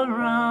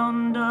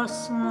around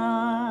us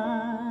lies.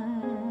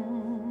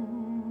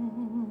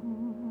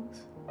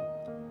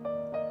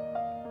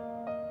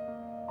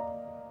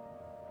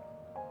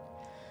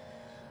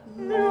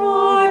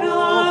 Lord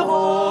of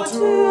all,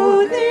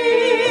 to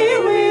thee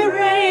we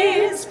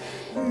raise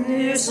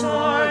this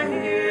our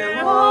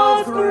hymn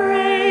of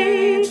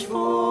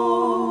grateful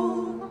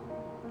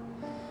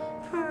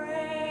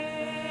praise.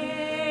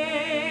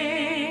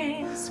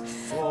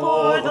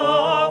 For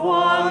the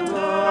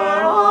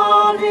wonder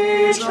of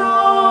each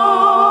hour,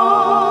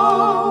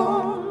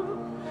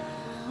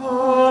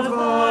 of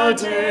the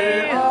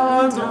day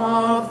and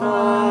of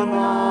the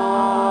night,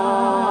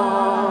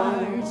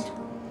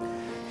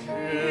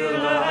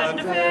 hill and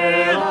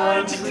vale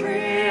and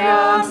tree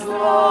and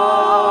flower,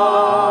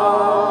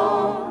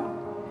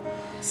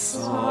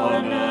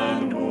 sun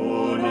and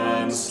moon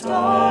and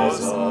stars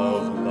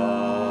of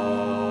light.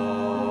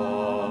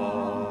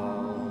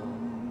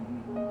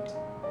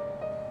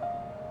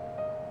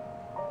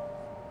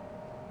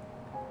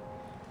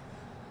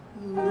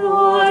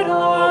 Lord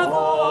of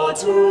all,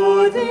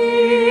 to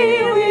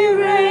thee we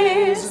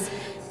raise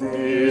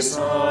this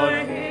our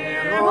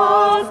hymn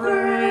of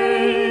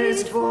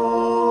grateful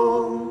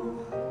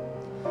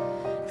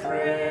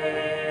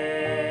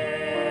praise.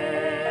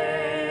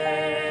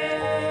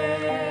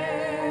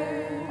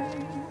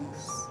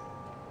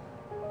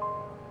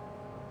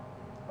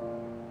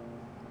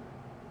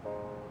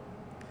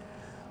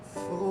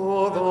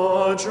 For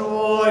the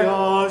joy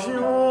of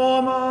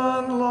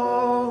human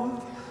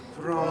love,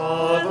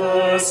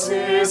 brother,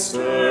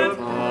 sister,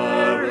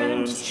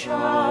 parent,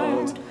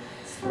 child,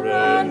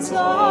 friends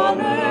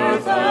on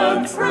earth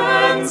and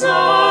friends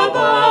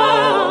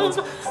above,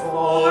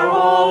 for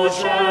all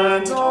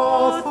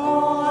gentle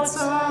thoughts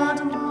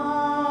and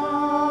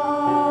mild.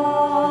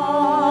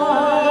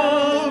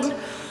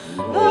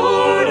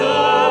 Lord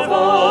of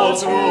all,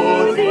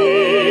 to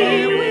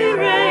thee we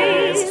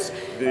raise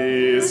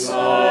this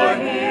our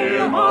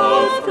hymn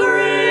of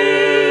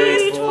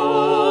grateful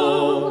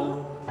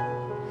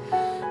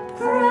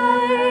praise.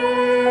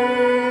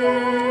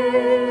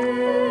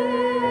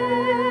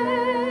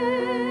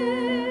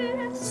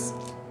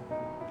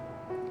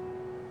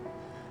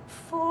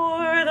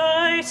 For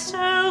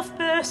thyself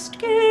best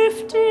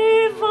gift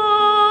divine,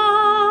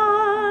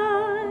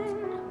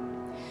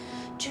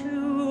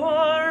 to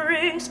our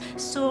race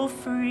so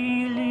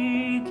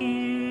freely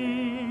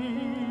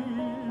given.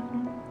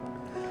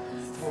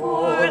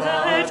 For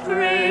that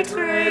great,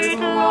 great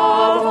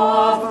love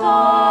of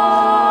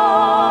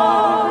thine,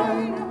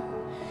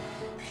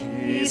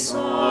 peace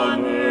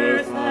on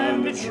earth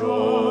and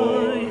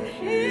joy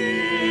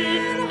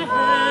in heaven.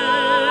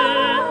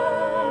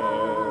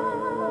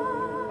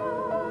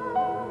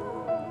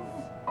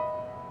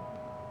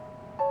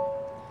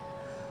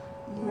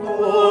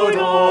 Lord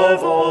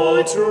of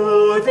all,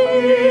 to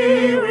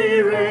thee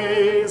we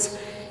raise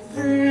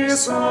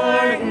this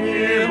our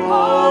hymn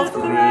of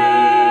grateful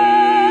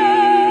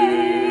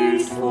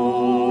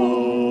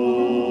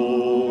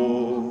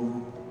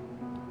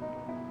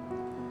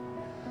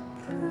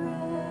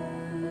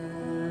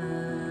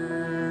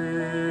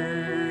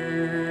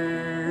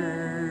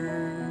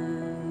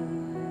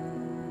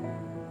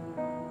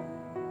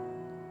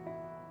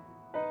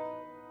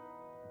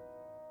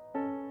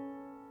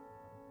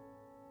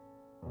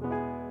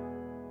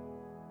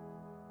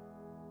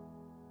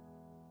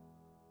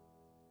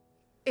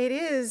It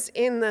is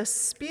in the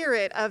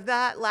spirit of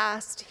that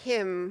last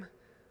hymn,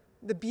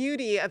 the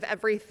beauty of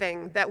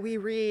everything, that we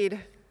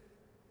read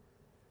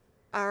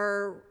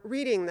our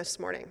reading this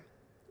morning,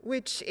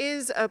 which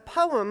is a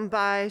poem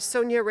by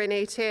Sonia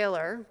Renee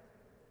Taylor,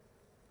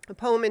 a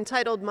poem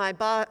entitled My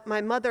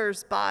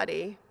Mother's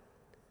Body,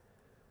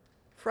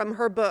 from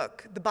her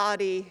book, The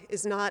Body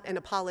is Not an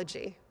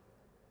Apology.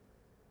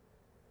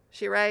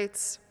 She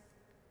writes,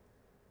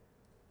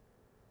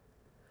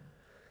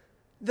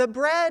 the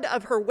bread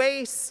of her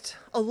waist,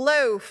 a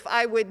loaf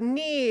I would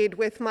knead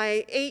with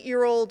my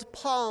 8-year-old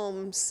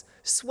palms,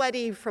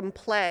 sweaty from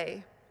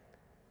play.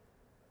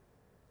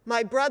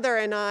 My brother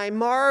and I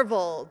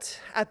marveled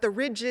at the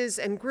ridges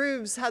and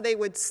grooves, how they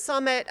would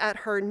summit at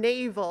her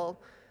navel,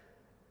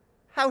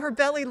 how her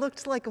belly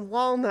looked like a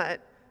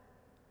walnut,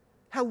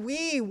 how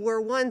we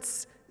were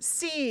once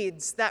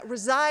seeds that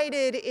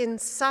resided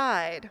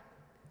inside.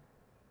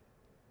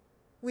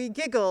 We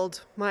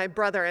giggled, my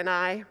brother and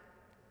I,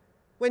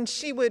 when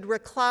she would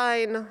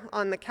recline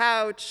on the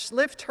couch,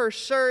 lift her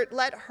shirt,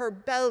 let her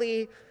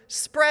belly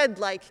spread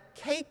like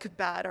cake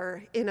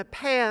batter in a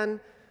pan.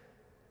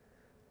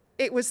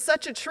 It was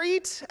such a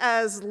treat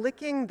as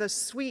licking the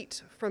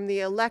sweet from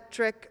the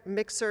electric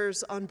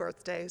mixers on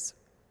birthdays.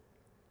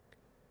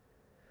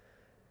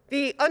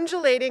 The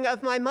undulating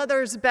of my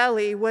mother's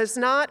belly was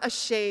not a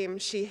shame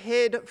she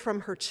hid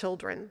from her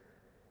children.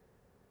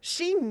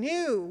 She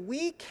knew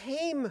we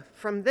came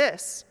from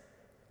this.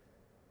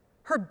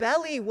 Her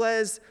belly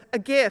was a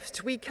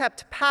gift we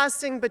kept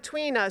passing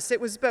between us.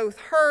 It was both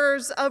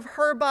hers, of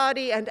her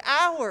body, and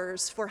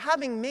ours for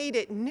having made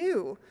it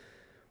new,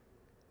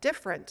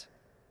 different.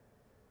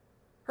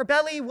 Her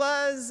belly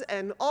was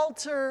an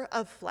altar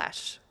of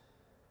flesh,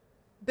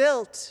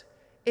 built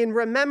in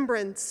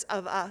remembrance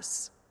of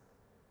us,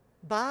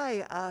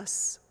 by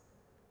us.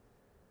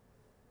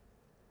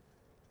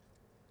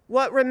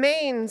 What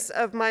remains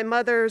of my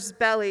mother's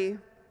belly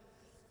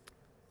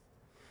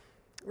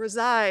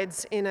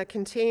resides in a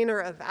container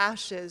of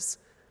ashes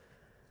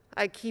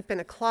I keep in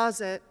a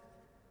closet.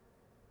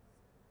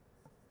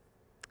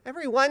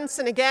 Every once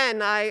and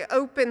again, I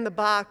open the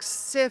box,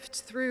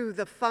 sift through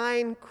the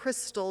fine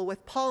crystal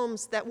with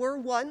palms that were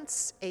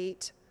once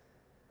 8.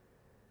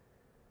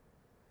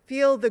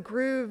 Feel the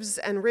grooves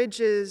and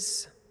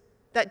ridges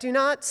that do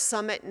not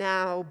summit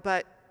now,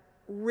 but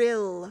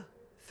rill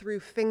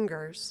through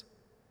fingers.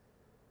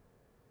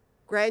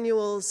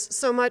 Granules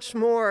so much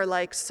more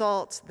like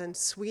salt than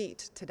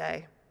sweet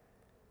today.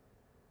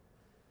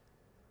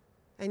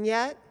 And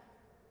yet,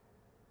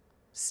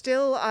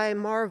 still I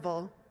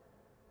marvel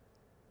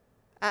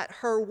at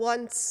her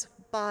once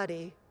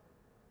body.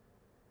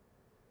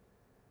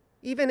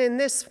 Even in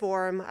this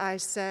form, I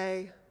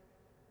say,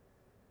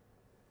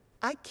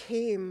 I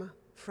came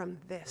from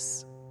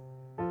this.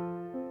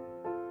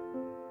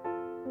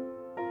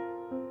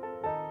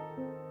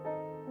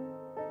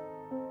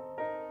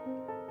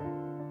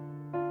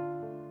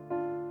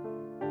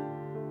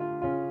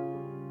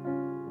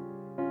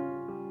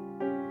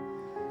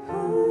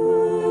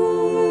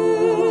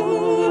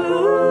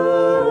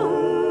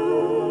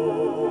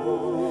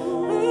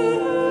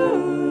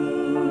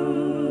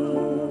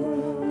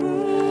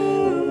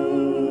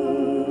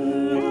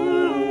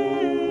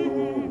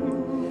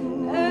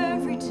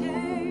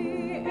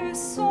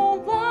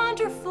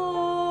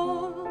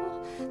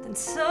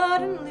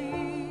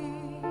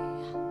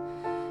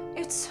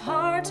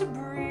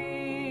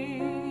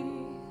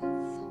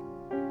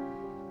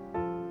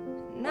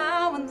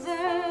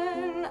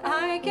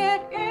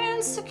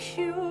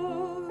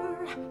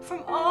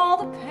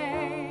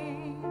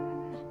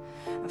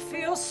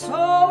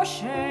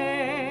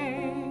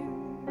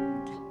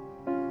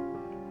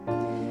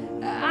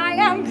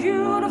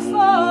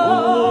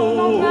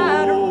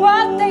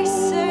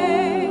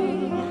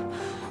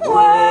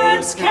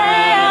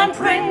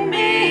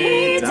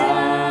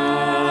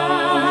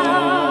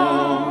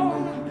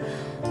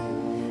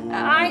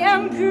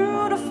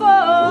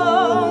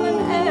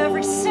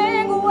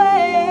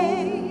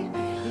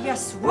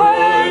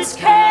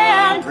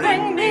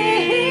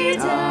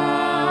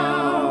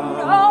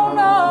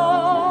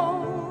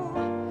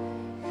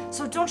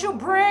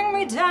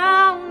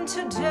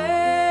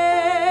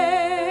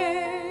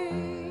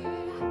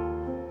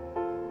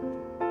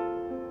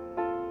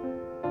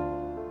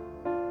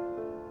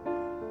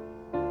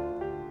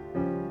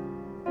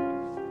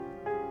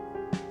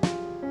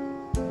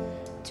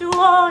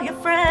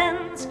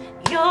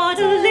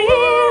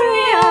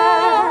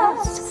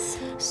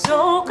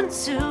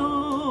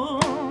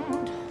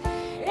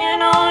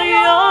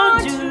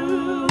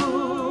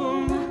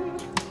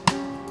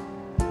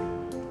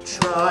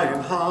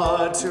 Trying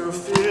hard to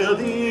feel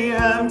the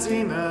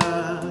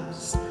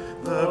emptiness,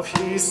 the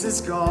peace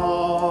is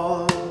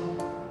gone,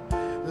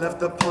 left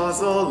the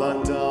puzzle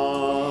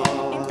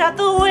undone. Ain't that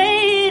the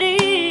way it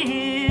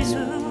is?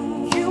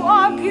 You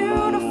are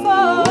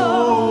beautiful,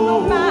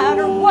 no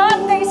matter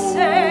what they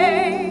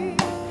say.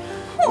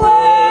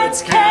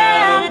 Words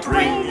can't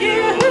bring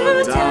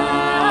you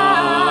down.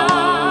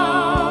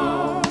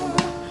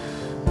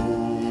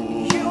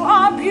 You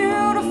are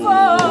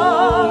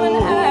beautiful in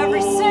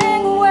every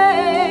single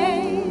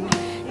way.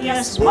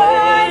 Yes,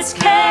 words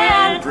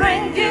can't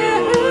bring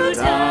you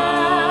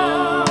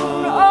down.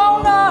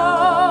 Oh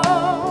no.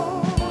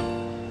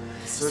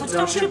 So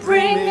don't you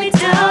bring me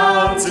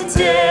down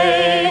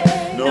today.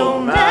 No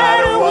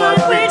matter what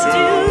we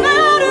do,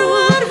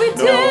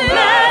 no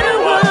matter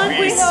what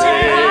we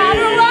say,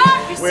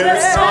 we're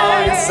a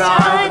song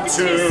inside the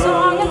tune,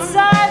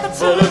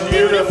 full of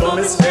beautiful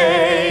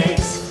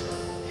mistakes.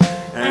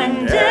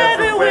 And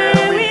everywhere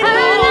we go,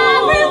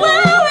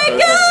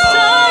 the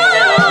sun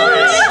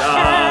will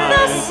shine,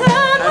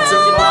 and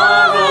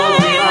tomorrow will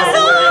be our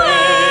way.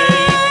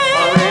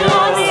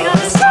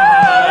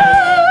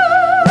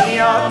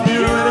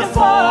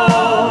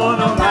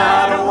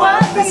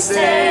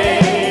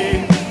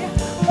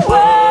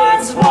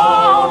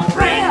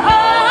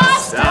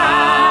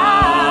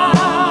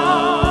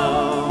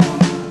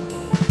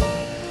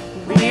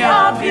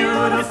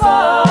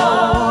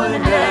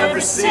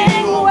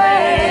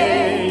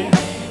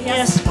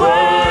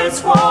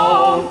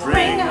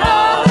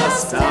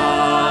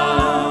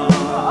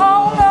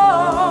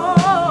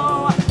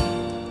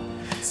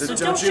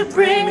 Don't you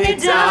bring me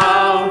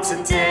down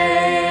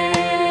today.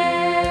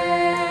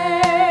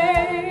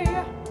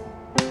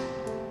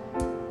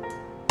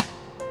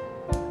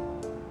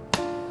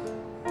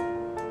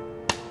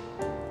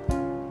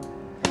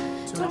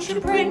 Don't you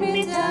bring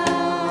me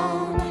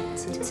down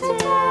today.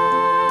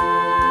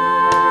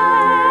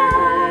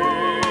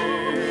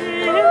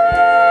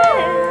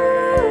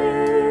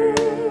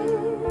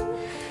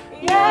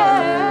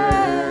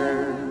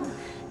 Yeah.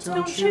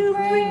 Don't you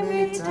bring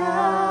me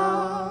down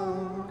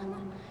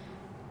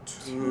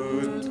today.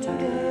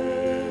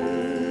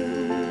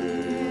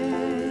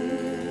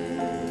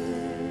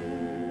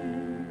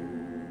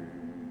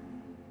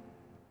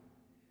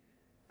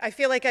 I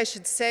feel like I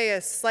should say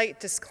a slight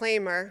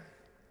disclaimer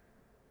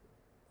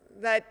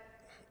that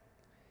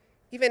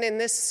even in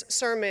this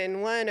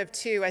sermon, one of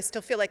two, I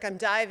still feel like I'm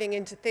diving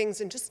into things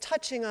and just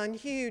touching on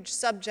huge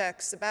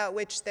subjects about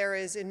which there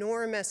is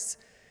enormous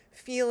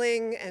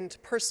feeling and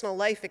personal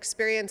life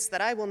experience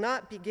that I will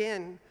not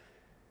begin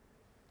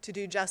to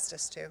do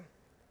justice to.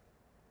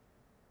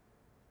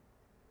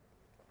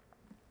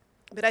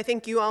 But I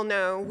think you all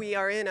know we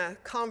are in a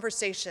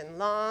conversation,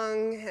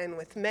 long and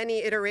with many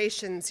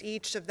iterations,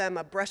 each of them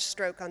a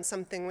brushstroke on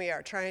something we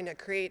are trying to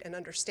create and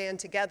understand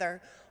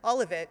together,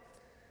 all of it,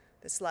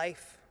 this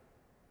life,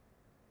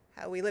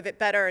 how we live it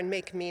better and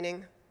make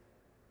meaning.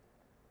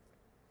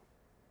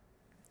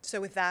 So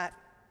with that,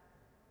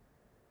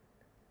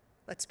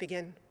 let's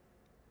begin.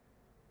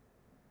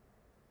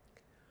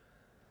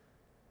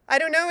 I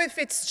don't know if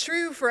it's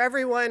true for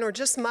everyone or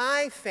just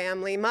my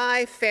family,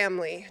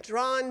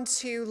 drawn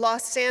to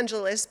Los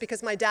Angeles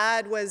because my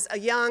dad was a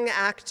young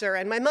actor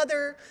and my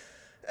mother,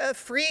 a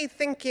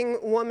free-thinking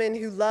woman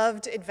who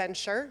loved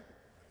adventure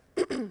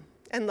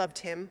and loved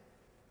him.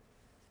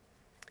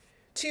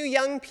 Two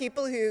young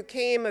people who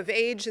came of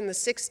age in the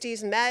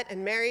 60s met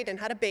and married and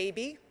had a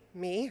baby,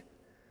 me,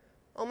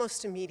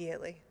 almost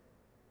immediately.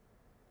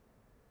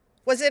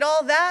 Was it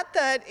all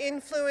that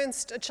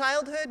influenced a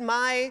childhood?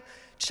 My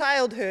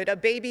childhood, a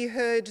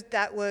babyhood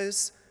that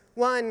was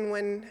one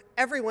when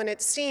everyone,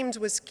 it seemed,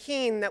 was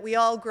keen that we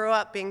all grow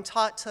up being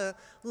taught to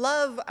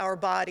love our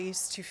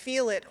bodies, to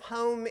feel at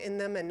home in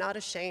them and not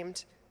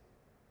ashamed.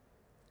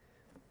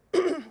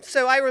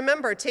 So I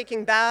remember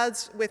taking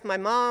baths with my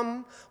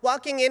mom,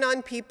 walking in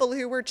on people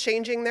who were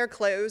changing their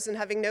clothes and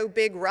having no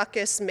big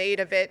ruckus made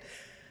of it,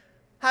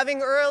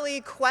 having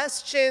early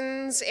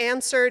questions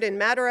answered in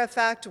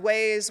matter-of-fact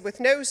ways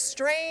with no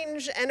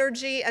strange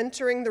energy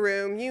entering the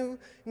room. You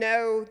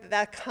know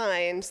the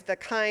kind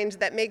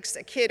that makes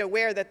a kid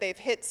aware that they've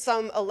hit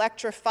some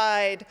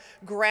electrified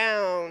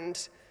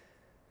ground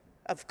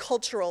of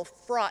cultural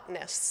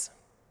fraughtness,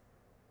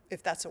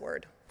 if that's a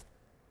word.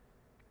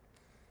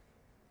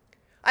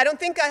 I don't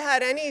think I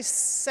had any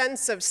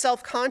sense of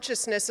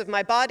self-consciousness of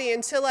my body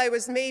until I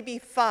was maybe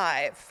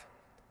 5.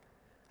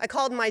 I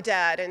called my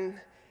dad, and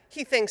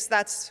he thinks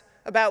that's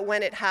about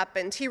when it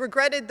happened. He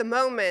regretted the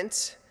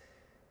moment.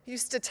 He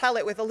used to tell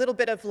it with a little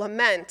bit of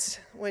lament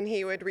when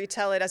he would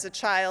retell it as a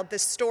child,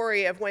 this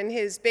story of when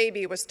his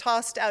baby was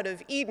tossed out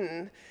of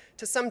Eden,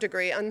 to some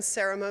degree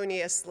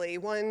unceremoniously,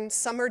 one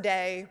summer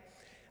day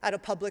at a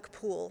public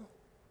pool.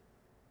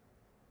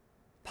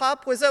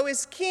 Pop was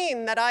always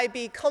keen that I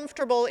be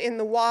comfortable in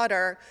the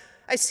water.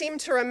 I seem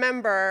to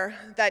remember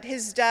that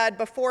his dad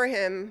before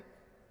him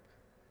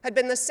had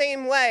been the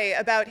same way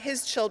about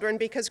his children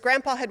because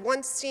Grandpa had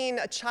once seen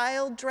a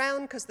child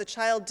drown because the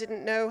child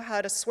didn't know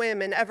how to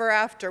swim, and ever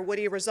after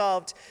Woody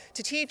resolved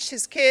to teach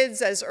his kids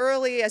as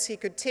early as he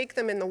could take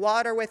them in the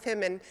water with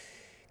him and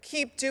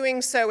keep doing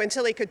so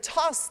until he could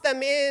toss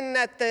them in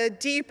at the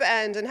deep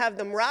end and have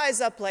them rise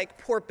up like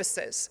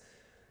porpoises.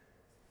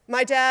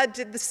 My dad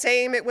did the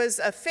same. It was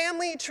a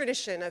family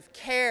tradition of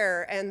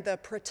care and the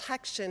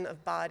protection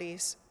of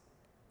bodies.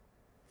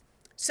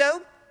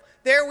 So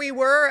there we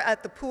were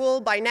at the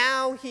pool. By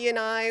now, he and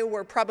I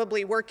were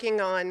probably working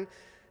on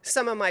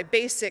some of my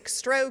basic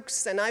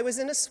strokes, and I was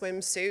in a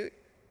swimsuit,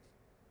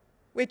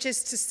 which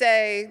is to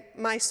say,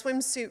 my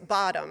swimsuit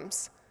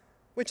bottoms,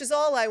 which is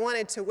all I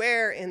wanted to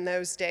wear in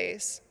those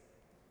days.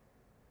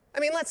 I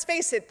mean, let's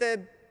face it,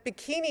 the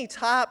bikini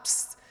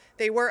tops,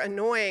 they were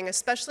annoying,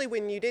 especially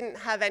when you didn't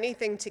have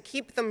anything to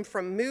keep them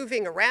from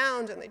moving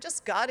around and they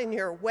just got in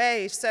your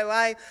way. So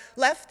I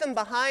left them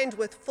behind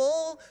with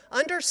full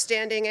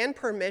understanding and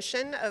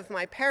permission of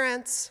my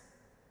parents.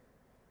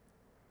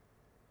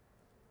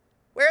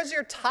 "Where's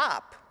your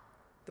top?"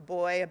 the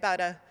boy, about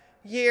a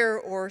year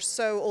or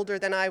so older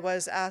than I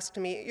was, asked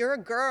me. "You're a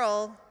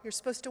girl, you're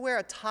supposed to wear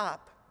a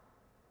top."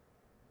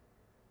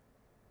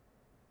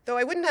 Though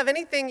I wouldn't have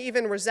anything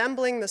even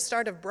resembling the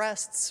start of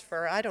breasts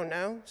for,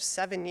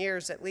 7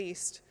 years at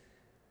least,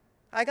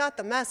 I got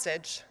the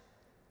message.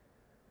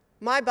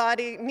 My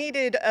body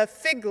needed a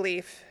fig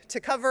leaf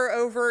to cover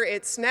over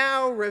its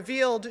now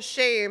revealed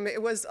shame.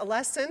 It was a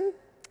lesson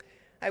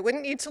I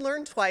wouldn't need to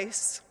learn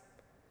twice.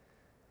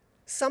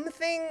 Some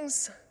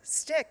things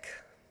stick.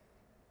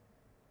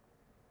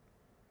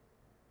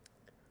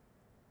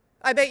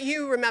 I bet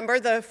you remember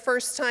the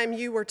first time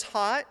you were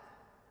taught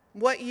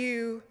what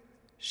you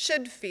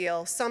should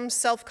feel some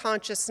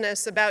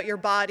self-consciousness about your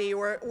body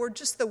or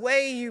just the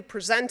way you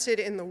presented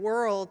in the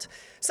world,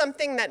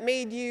 something that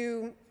made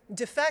you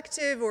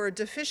defective or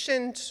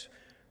deficient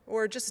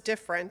or just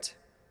different.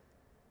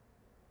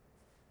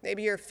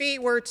 Maybe your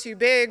feet were too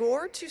big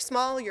or too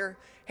small, your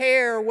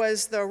hair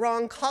was the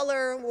wrong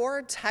color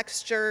or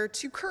texture,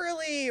 too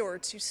curly or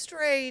too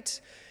straight,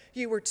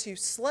 you were too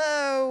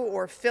slow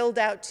or filled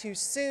out too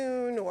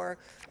soon or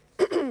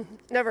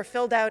never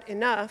filled out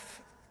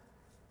enough.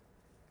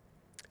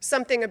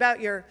 Something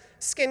about your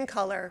skin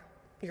color,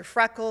 your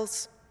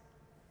freckles,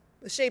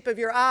 the shape of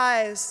your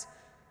eyes,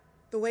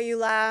 the way you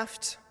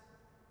laughed,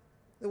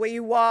 the way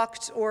you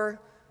walked or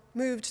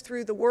moved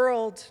through the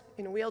world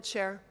in a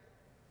wheelchair.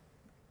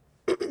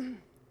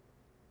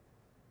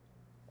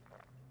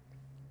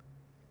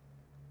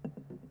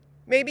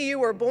 Maybe you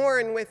were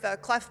born with a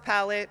cleft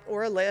palate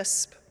or a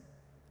lisp.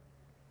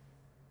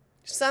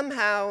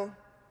 Somehow,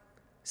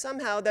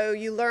 though,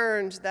 you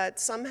learned that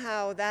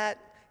somehow that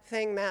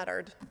thing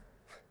mattered.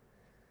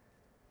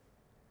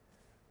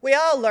 We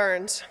all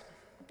learned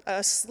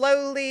a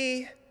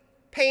slowly,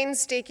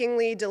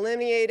 painstakingly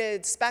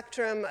delineated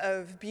spectrum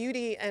of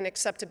beauty and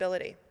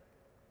acceptability.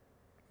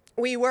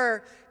 We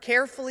were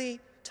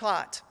carefully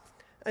taught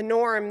a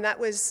norm that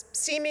was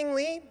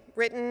seemingly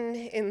written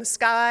in the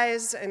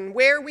skies and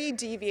where we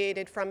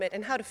deviated from it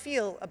and how to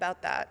feel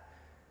about that.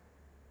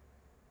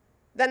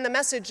 Then the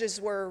messages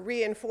were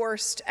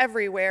reinforced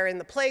everywhere in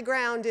the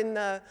playground, in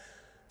the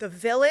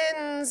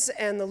villains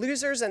and the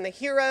losers and the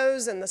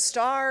heroes and the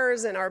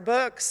stars in our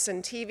books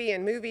and TV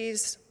and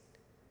movies,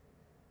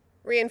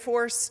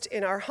 reinforced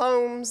in our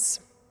homes,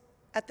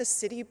 at the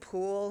city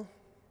pool.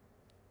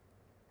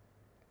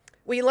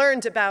 We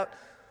learned about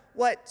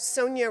what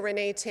Sonia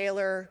Renee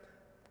Taylor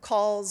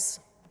calls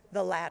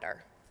the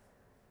ladder.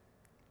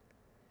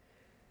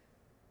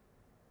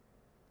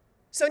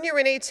 Sonia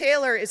Renee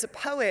Taylor is a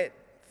poet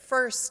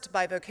first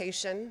by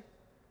vocation,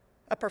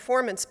 a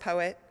performance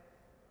poet,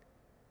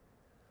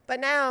 but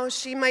now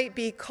she might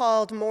be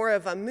called more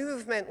of a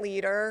movement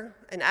leader,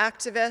 an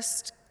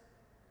activist,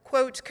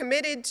 quote,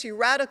 committed to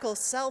radical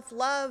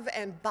self-love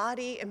and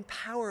body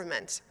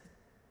empowerment.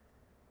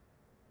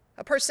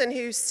 A person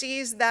who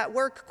sees that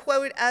work,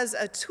 quote, as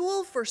a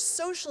tool for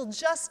social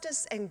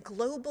justice and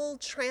global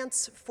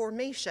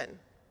transformation.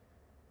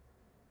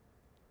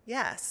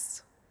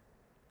 Yes.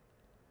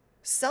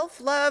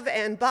 Self-love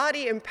and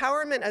body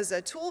empowerment as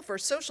a tool for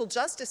social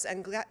justice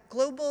and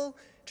global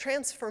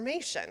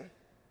transformation.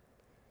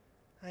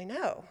 I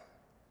know.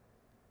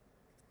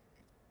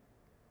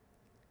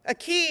 A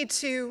key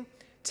to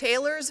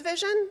Taylor's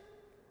vision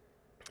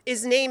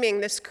is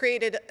naming this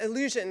created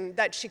illusion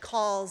that she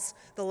calls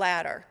the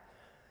ladder.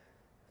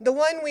 The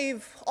one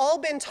we've all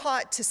been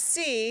taught to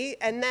see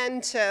and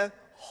then to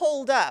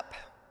hold up.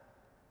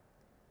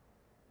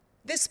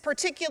 This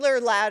particular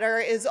ladder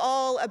is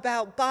all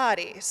about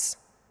bodies.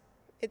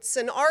 It's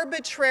an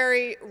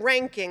arbitrary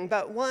ranking,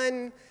 but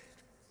one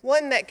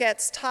that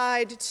gets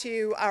tied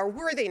to our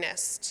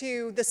worthiness,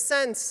 to the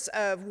sense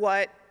of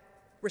what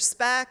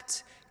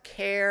respect,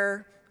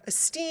 care,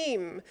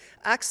 esteem,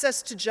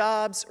 access to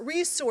jobs,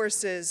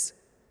 resources,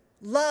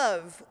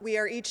 love we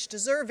are each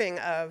deserving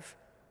of,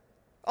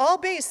 all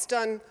based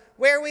on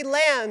where we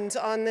land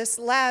on this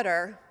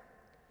ladder,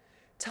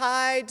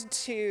 tied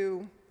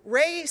to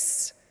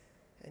race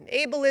and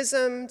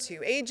ableism, to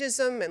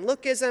ageism and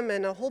lookism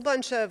and a whole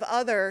bunch of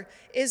other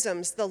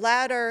isms. The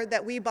ladder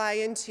that we buy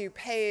into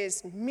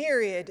pays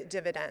myriad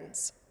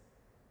dividends,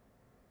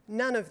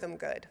 none of them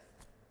good.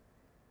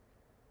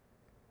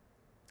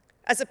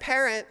 As a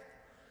parent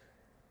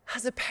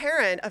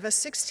of a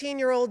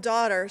 16-year-old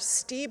daughter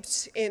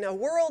steeped in a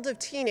world of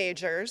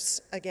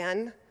teenagers,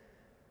 again,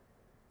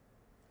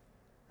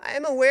 I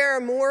am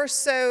aware more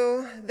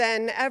so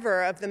than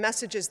ever of the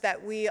messages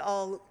that we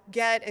all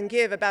get and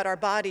give about our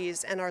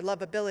bodies and our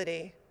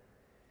lovability.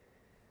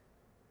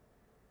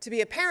 To be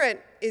a parent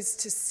is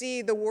to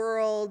see the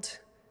world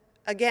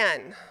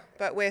again,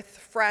 but with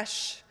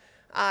fresh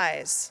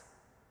eyes.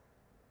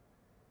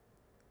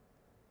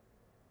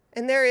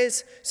 And there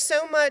is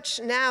so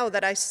much now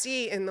that I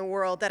see in the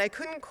world that I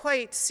couldn't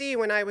quite see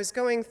when I was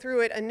going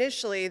through it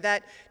initially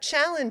that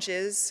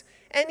challenges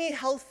any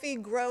healthy,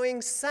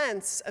 growing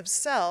sense of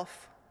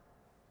self.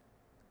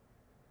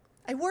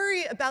 I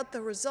worry about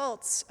the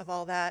results of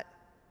all that.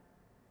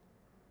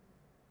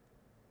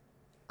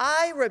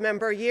 I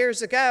remember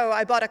years ago,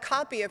 I bought a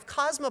copy of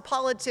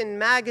Cosmopolitan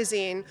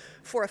magazine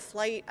for a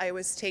flight I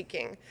was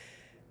taking.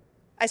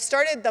 I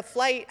started the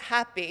flight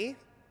happy.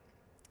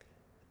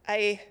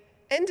 I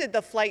ended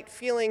the flight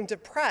feeling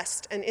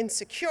depressed and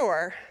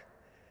insecure.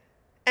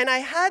 And I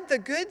had the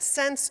good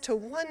sense to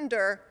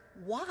wonder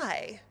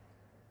why.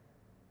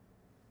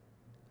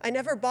 I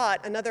never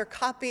bought another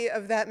copy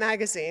of that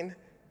magazine.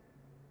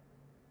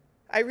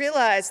 I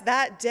realized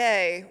that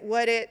day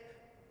what it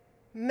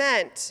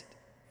meant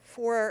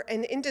for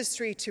an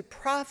industry to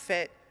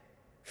profit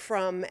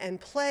from and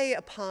play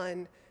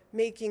upon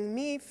making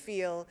me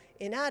feel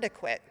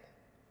inadequate.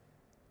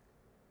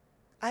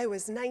 I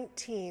was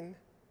 19.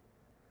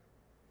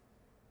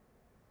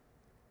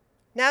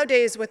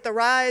 Nowadays, with the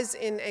rise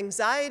in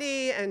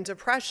anxiety and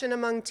depression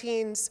among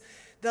teens,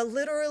 the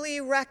literally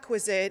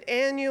requisite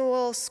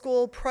annual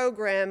school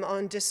program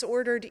on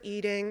disordered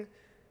eating,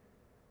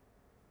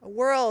 a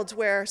world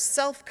where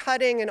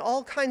self-cutting and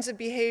all kinds of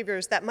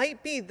behaviors that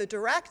might be the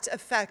direct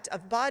effect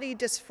of body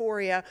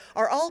dysphoria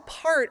are all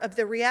part of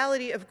the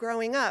reality of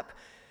growing up.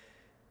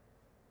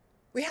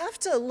 We have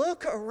to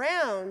look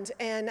around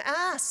and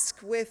ask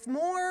with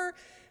more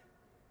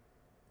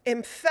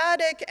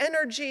emphatic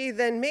energy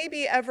than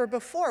maybe ever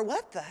before,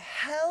 what the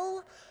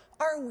hell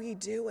are we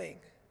doing?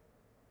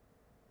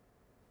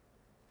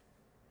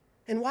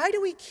 And why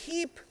do we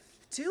keep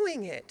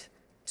doing it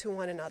to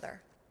one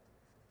another?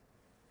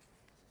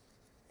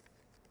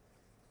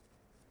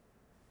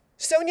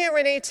 Sonia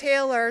Renee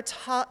Taylor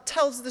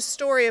tells the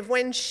story of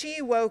when she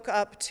woke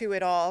up to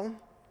it all,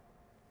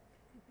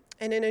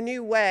 and in a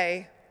new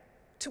way,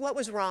 to what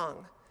was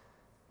wrong.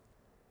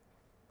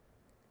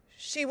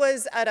 She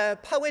was at a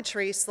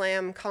poetry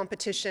slam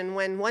competition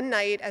when one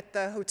night at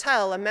the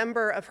hotel, a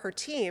member of her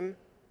team,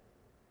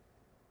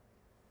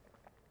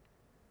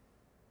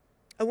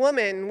 a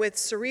woman with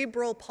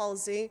cerebral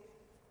palsy,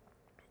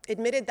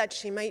 admitted that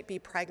she might be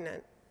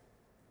pregnant.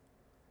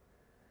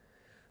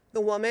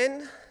 The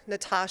woman,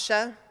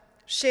 Natasha,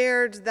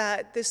 shared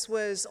that this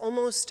was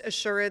almost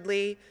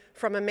assuredly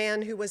from a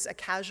man who was a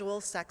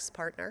casual sex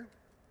partner.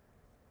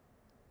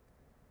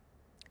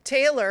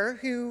 Taylor,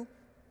 who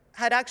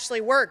had actually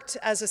worked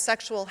as a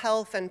sexual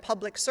health and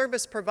public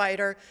service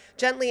provider,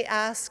 gently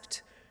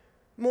asked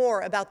more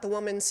about the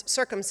woman's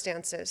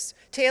circumstances.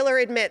 Taylor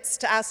admits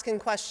to asking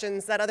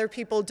questions that other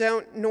people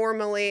don't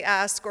normally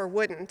ask or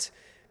wouldn't,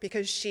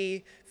 because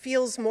she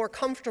feels more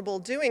comfortable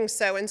doing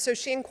so, and so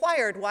she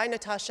inquired why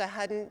Natasha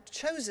hadn't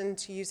chosen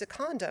to use a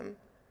condom.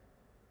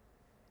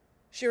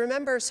 She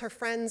remembers her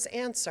friend's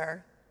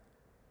answer,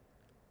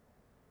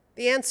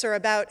 the answer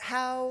about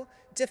how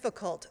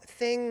difficult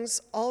things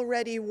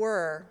already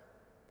were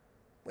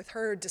with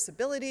her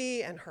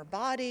disability and her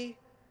body,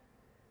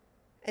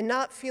 and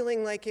not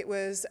feeling like it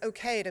was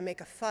okay to make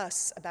a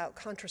fuss about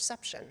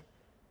contraception.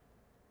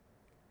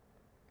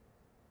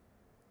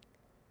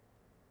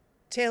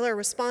 Taylor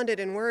responded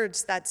in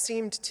words that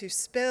seemed to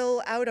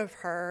spill out of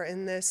her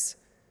in this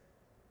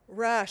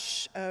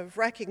rush of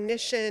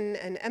recognition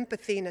and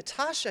empathy.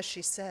 Natasha,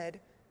 she said,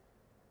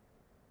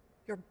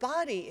 your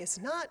body is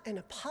not an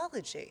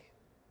apology.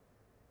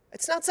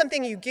 It's not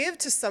something you give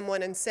to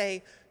someone and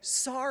say,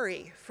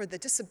 sorry for the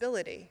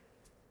disability.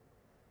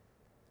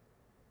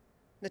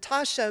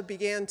 Natasha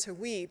began to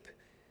weep,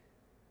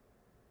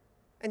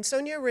 and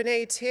Sonia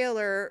Renee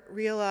Taylor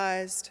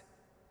realized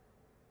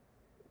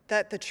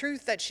that the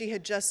truth that she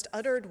had just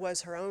uttered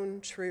was her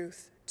own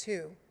truth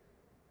too.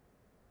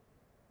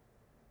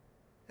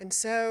 And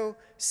so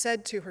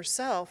said to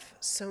herself,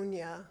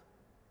 Sonia,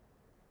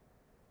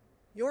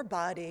 your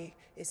body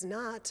is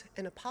not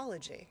an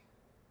apology.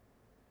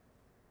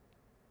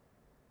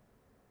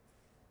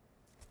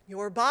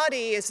 Your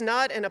body is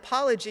not an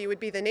apology would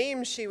be the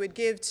name she would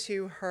give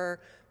to her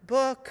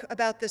book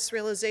about this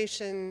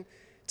realization,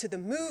 to the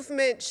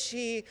movement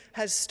she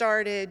has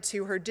started,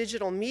 to her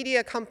digital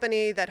media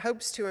company that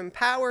hopes to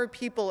empower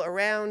people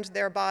around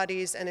their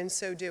bodies and in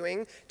so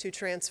doing to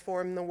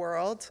transform the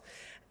world.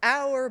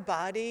 Our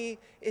body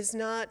is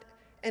not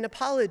an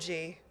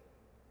apology.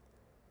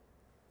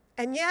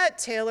 And yet,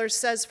 Taylor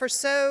says, for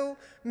so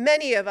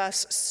many of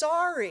us,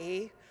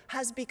 sorry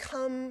has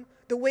become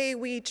the way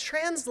we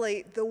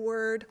translate the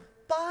word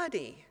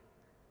body.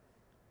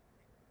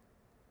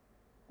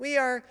 We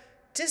are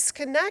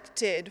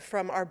disconnected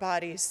from our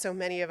bodies, so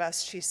many of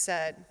us, she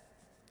said.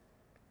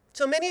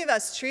 So many of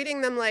us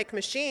treating them like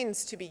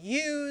machines to be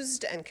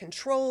used and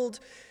controlled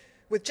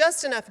with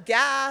just enough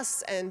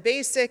gas and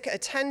basic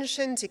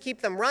attention to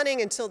keep them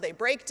running until they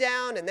break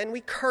down, and then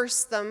we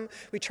curse them.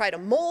 We try to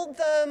mold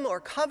them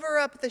or cover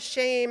up the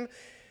shame,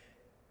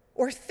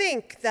 or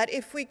think that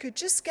if we could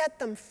just get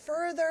them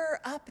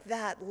further up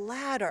that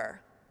ladder,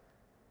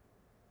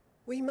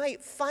 we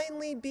might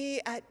finally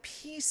be at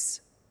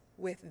peace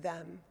with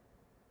them.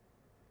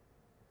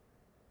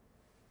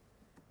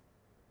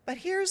 But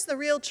here's the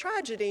real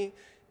tragedy.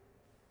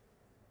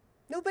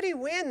 Nobody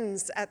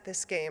wins at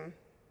this game.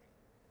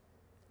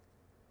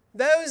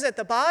 Those at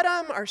the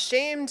bottom are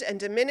shamed and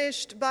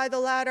diminished by the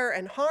ladder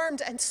and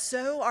harmed, and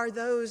so are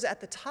those at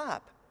the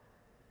top.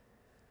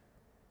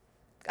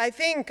 I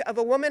think of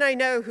a woman I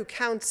know who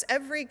counts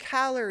every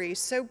calorie,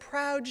 so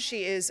proud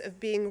she is of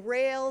being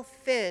rail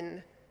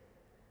thin,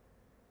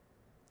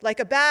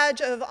 like a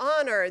badge of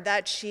honor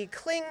that she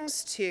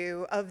clings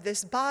to of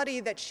this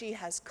body that she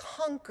has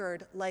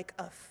conquered like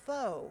a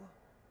foe.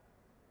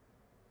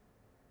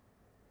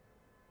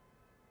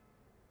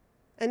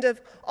 And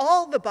of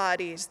all the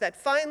bodies that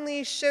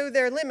finally show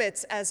their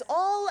limits, as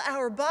all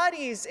our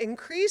bodies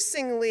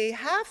increasingly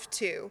have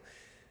to,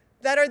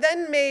 that are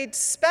then made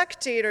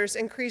spectators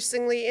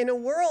increasingly in a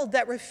world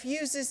that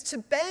refuses to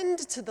bend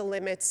to the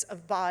limits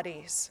of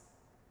bodies.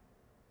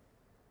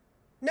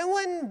 No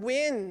one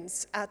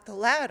wins at the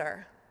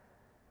ladder.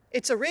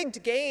 It's a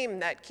rigged game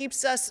that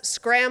keeps us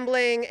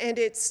scrambling, and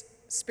it's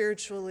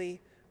spiritually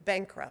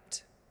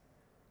bankrupt,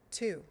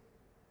 too.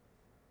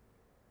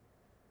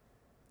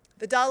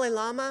 The Dalai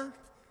Lama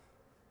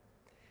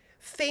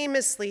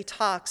famously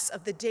talks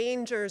of the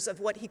dangers of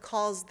what he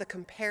calls the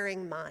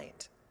comparing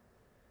mind.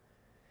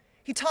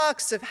 He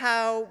talks of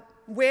how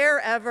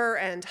wherever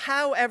and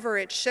however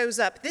it shows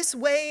up, this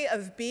way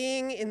of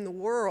being in the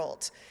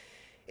world,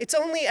 it's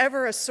only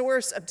ever a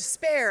source of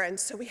despair, and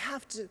so we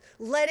have to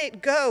let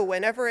it go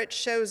whenever it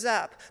shows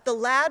up. The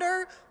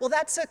latter, well,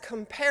 that's a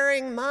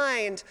comparing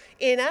mind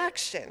in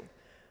action,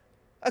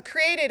 a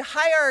created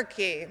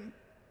hierarchy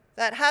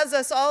that has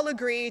us all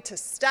agree to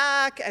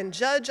stack and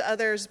judge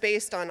others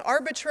based on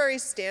arbitrary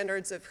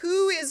standards of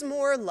who is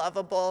more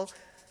lovable,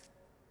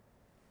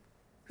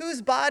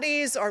 whose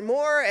bodies are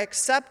more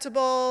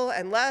acceptable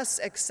and less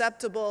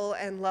acceptable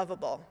and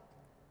lovable.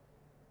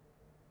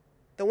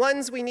 The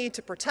ones we need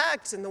to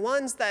protect and the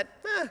ones that,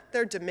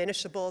 they're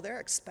diminishable, they're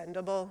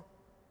expendable.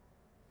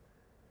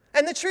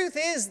 And the truth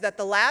is that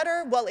the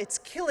latter, well, it's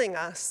killing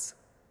us,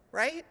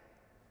 right?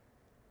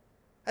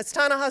 As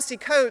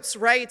Ta-Nehisi Coates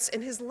writes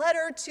in his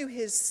letter to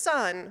his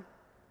son,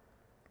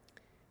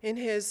 in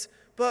his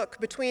book,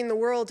 Between the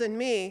World and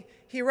Me,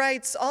 he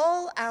writes,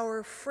 all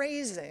our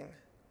phrasing,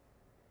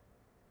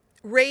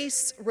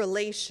 race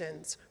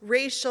relations,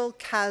 racial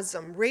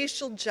chasm,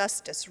 racial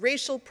justice,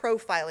 racial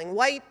profiling,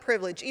 white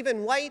privilege,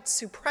 even white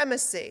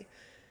supremacy,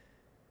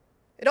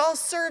 it all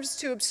serves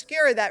to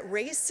obscure that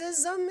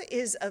racism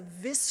is a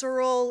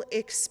visceral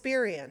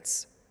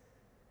experience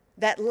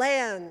that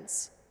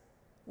lands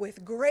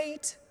with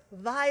great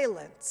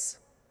violence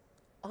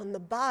on the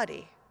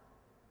body.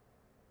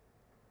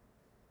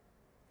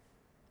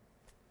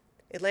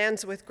 It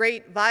lands with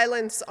great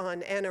violence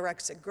on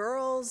anorexic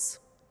girls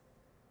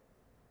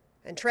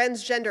and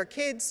transgender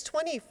kids,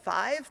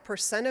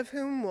 25% of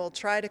whom will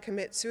try to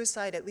commit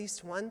suicide at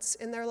least once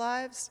in their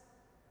lives.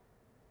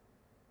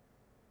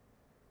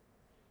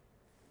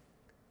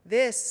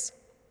 This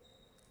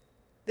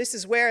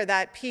is where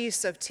that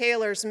piece of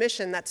Taylor's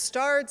mission that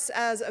starts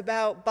as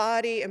about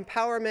body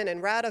empowerment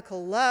and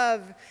radical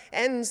love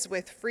ends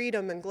with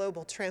freedom and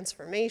global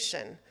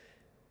transformation.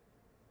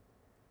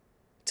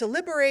 To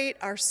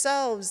liberate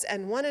ourselves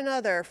and one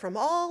another from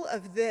all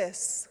of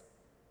this,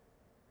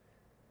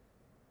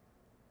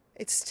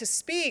 it's to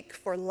speak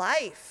for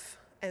life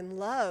and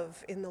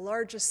love in the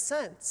largest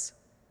sense.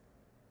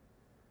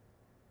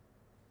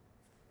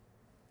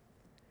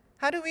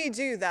 How do we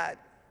do that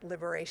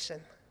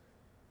liberation?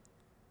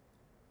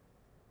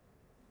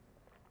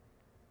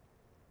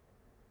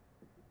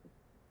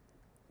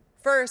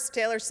 First,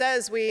 Taylor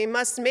says we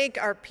must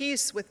make our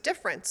peace with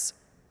difference.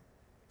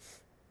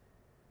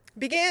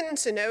 Begin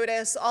to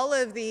notice all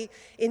of the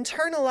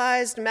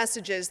internalized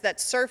messages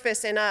that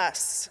surface in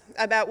us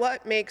about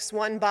what makes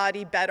one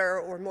body better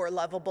or more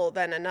lovable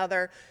than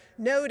another.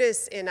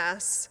 Notice in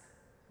us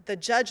the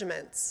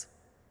judgments,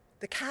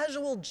 the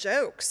casual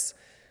jokes,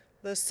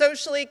 the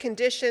socially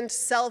conditioned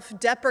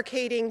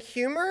self-deprecating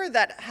humor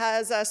that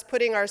has us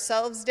putting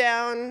ourselves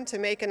down to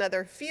make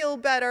another feel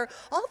better,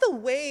 all the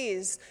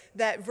ways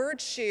that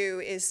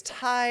virtue is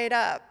tied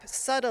up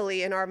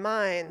subtly in our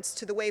minds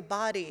to the way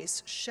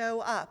bodies show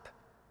up.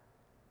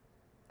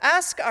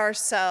 Ask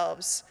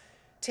ourselves,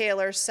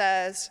 Taylor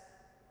says,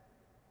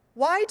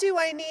 why do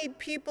I need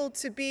people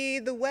to be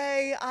the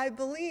way I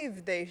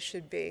believe they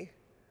should be?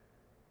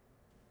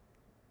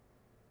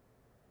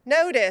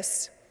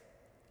 Notice,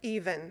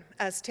 even,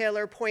 as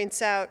Taylor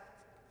points out,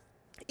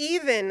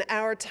 even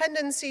our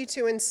tendency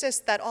to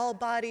insist that all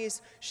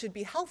bodies should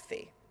be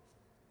healthy.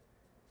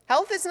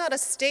 Health is not a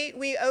state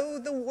we owe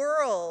the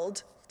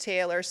world,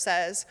 Taylor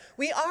says.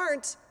 We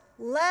aren't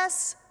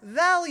less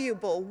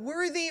valuable,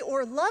 worthy,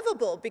 or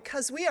lovable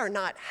because we are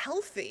not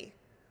healthy.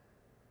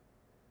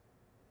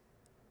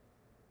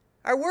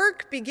 Our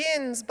work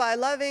begins by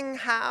loving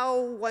how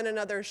one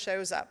another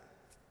shows up,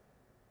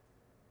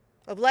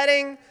 of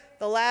letting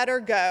the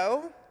latter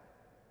go.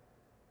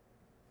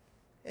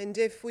 And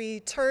if we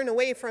turn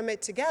away from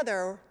it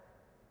together,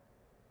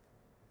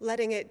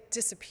 letting it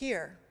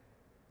disappear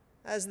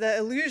as the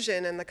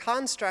illusion and the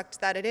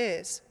construct that it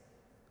is.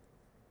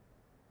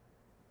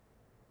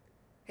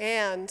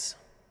 And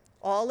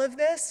all of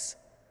this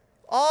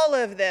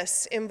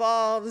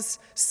involves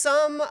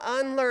some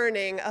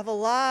unlearning of a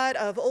lot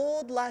of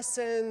old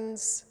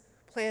lessons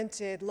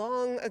planted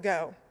long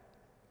ago.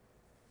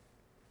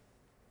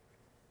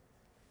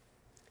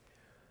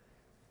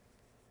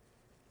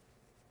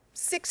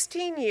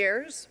 "16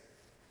 years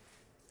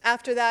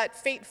after that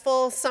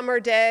fateful summer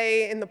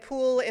day in the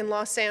pool in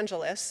Los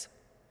Angeles,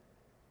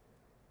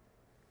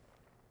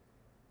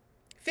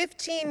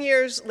 15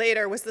 years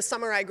later was the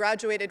summer I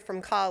graduated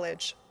from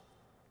college.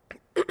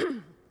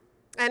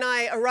 And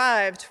I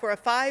arrived for a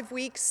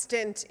 5-week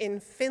stint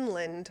in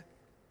Finland.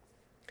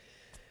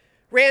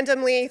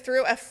 Randomly,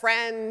 through a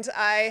friend,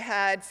 I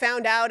had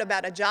found out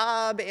about a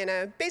job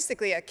in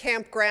basically a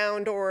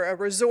campground or a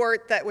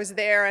resort that was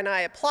there, and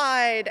I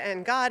applied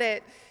and got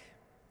it.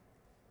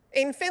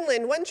 In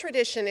Finland, one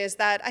tradition is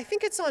that I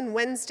think it's on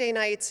Wednesday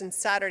nights and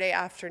Saturday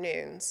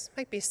afternoons,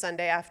 might be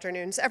Sunday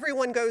afternoons,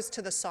 everyone goes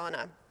to the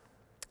sauna.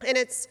 And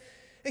it's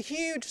a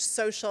huge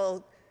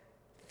social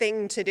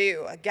thing to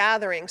do, a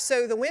gathering.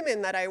 So the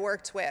women that I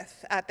worked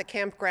with at the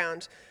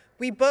campground,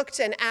 we booked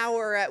an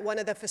hour at one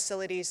of the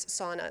facility's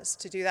saunas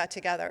to do that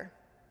together.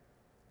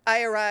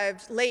 I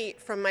arrived late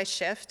from my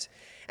shift,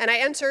 and I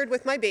entered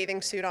with my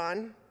bathing suit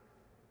on.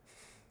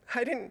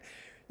 I didn't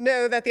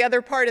know that the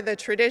other part of the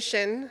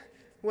tradition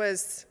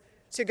was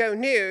to go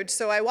nude,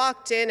 so I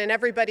walked in and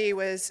everybody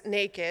was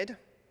naked.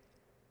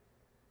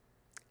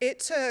 It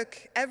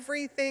took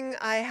everything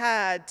I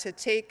had to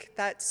take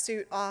that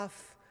suit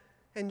off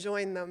and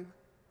join them.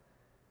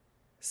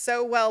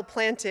 So well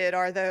planted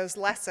are those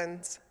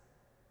lessons.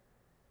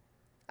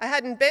 I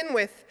hadn't been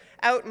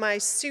without my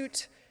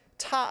suit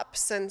top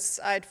since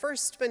I'd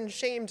first been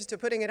shamed to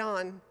putting it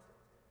on.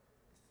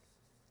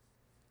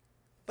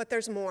 But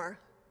there's more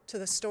to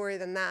the story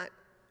than that.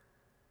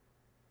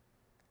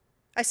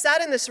 I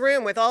sat in this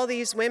room with all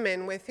these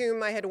women with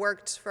whom I had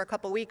worked for a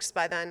couple weeks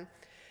by then.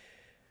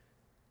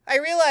 I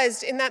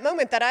realized in that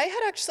moment that I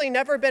had actually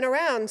never been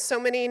around so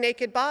many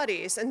naked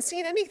bodies and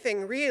seen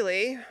anything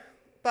really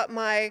but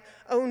my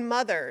own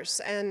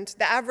mother's and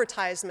the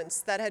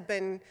advertisements that had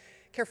been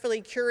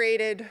carefully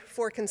curated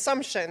for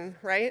consumption,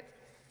 right?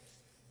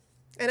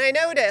 And I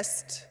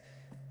noticed,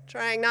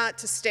 trying not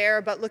to stare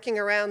but looking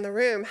around the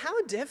room,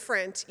 how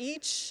different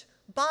each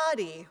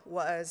body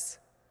was.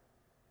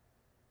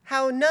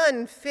 How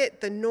none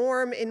fit the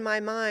norm in my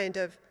mind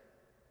of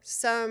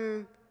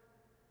some,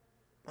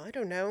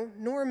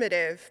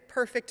 normative,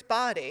 perfect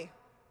body.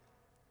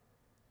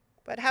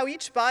 But how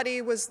each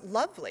body was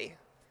lovely.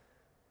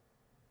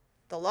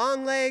 The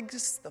long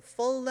legs, the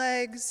full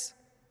legs,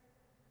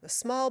 the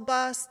small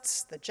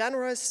busts, the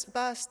generous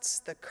busts,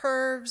 the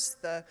curves,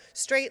 the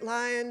straight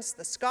lines,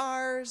 the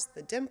scars,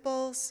 the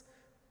dimples,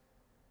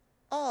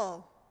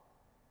 all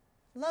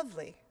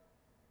lovely.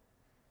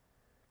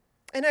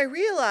 And I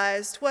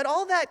realized what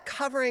all that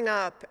covering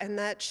up and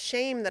that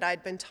shame that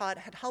I'd been taught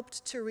had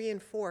helped to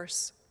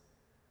reinforce.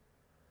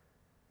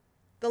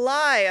 The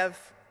lie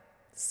of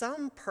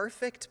some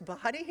perfect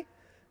body,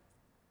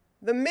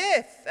 the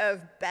myth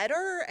of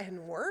better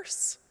and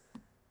worse.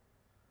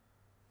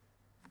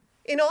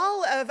 In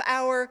all of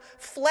our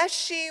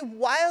fleshy,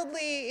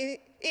 wildly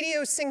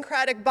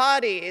idiosyncratic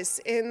bodies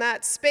in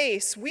that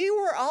space, we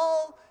were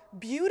all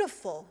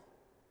beautiful.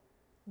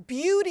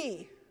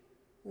 Beauty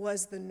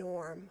was the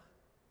norm.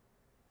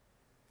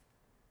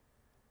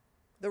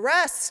 The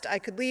rest I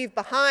could leave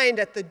behind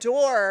at the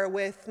door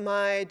with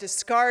my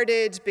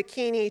discarded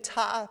bikini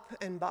top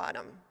and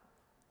bottom.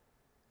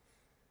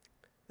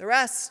 The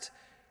rest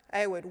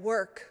I would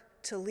work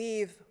to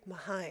leave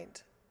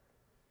behind.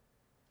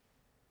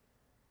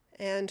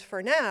 And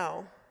for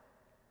now,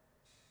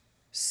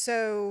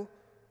 so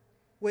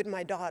would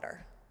my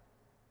daughter.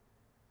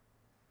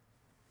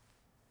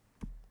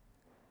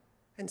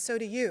 And so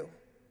do you.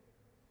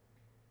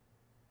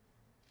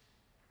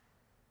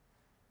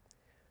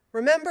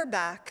 Remember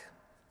back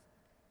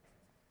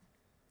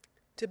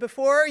to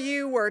before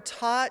you were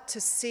taught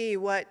to see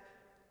what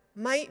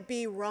might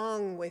be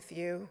wrong with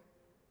you,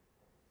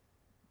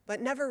 but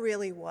never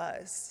really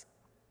was.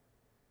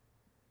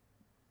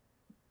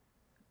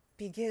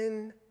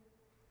 Begin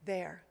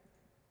there.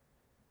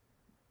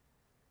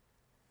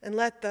 And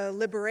let the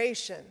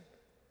liberation,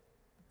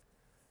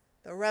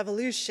 the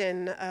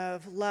revolution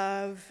of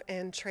love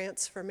and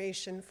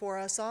transformation for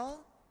us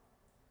all,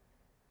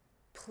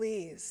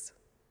 please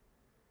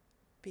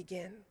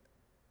begin.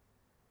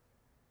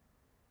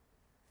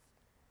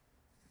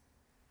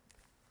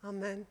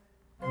 Amen.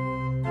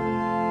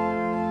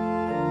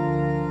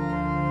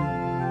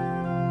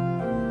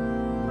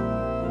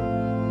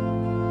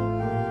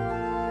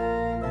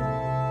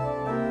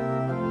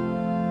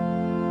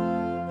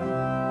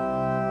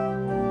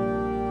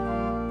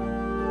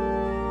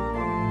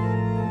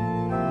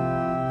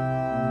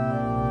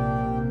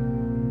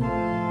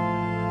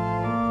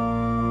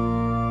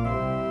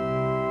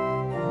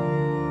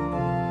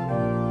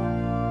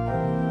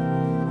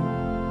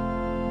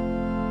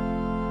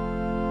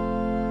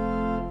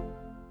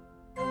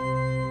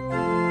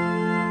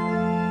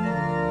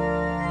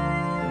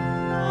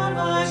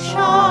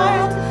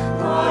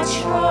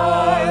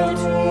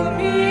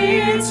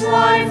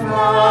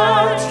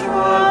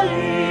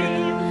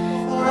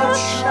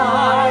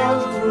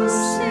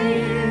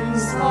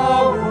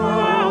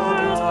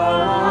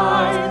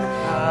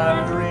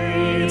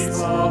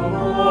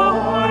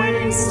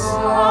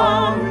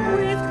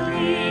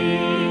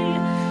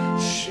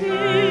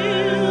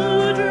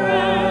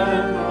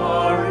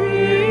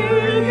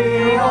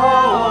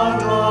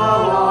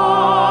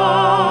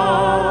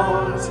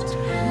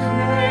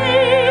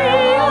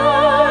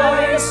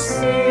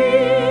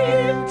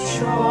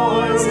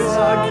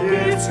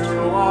 To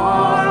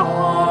our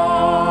heart.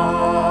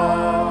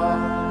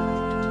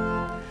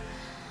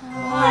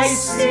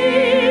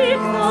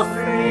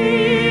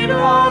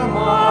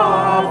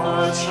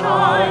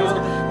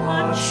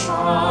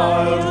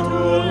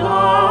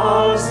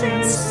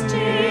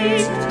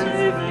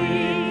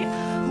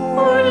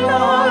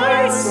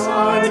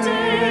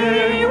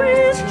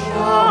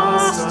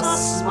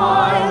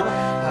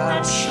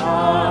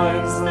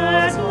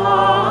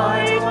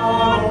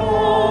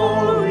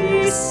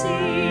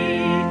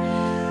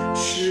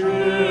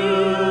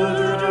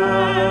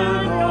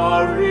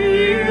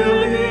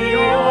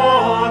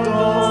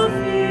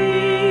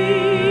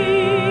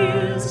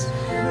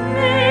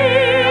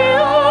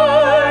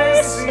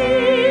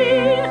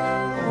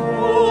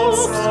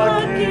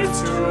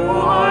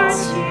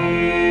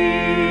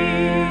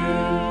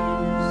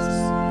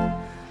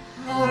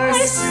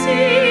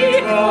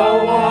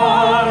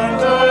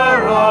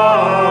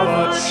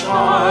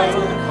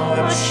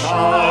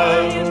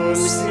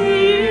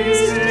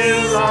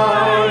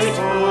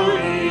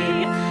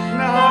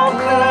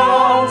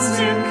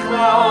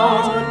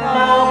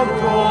 thou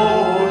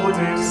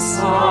golden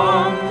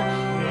sun,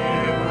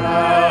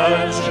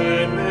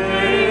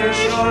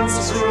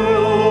 imaginations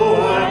true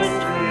and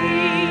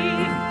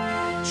free.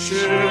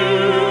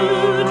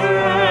 Children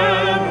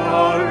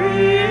are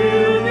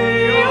real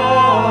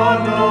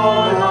beyond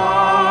all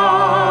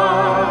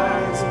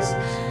eyes.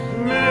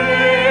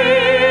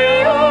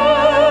 May I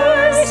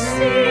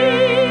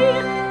see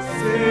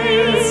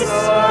this a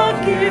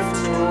gift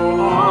to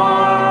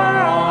our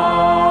eyes.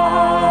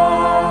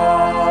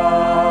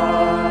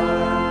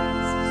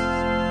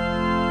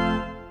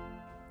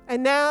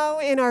 And now,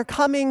 in our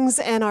comings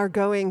and our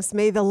goings,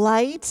 may the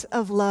light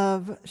of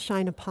love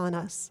shine upon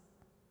us,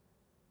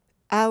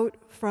 out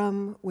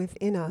from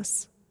within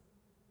us.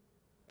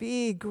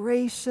 Be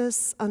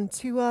gracious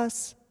unto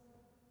us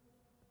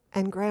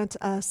and grant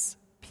us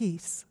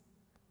peace.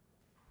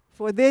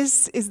 For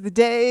this is the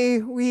day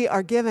we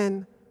are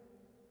given.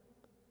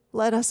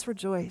 Let us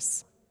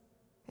rejoice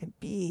and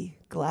be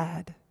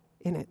glad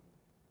in it.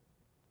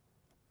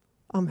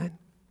 Amen.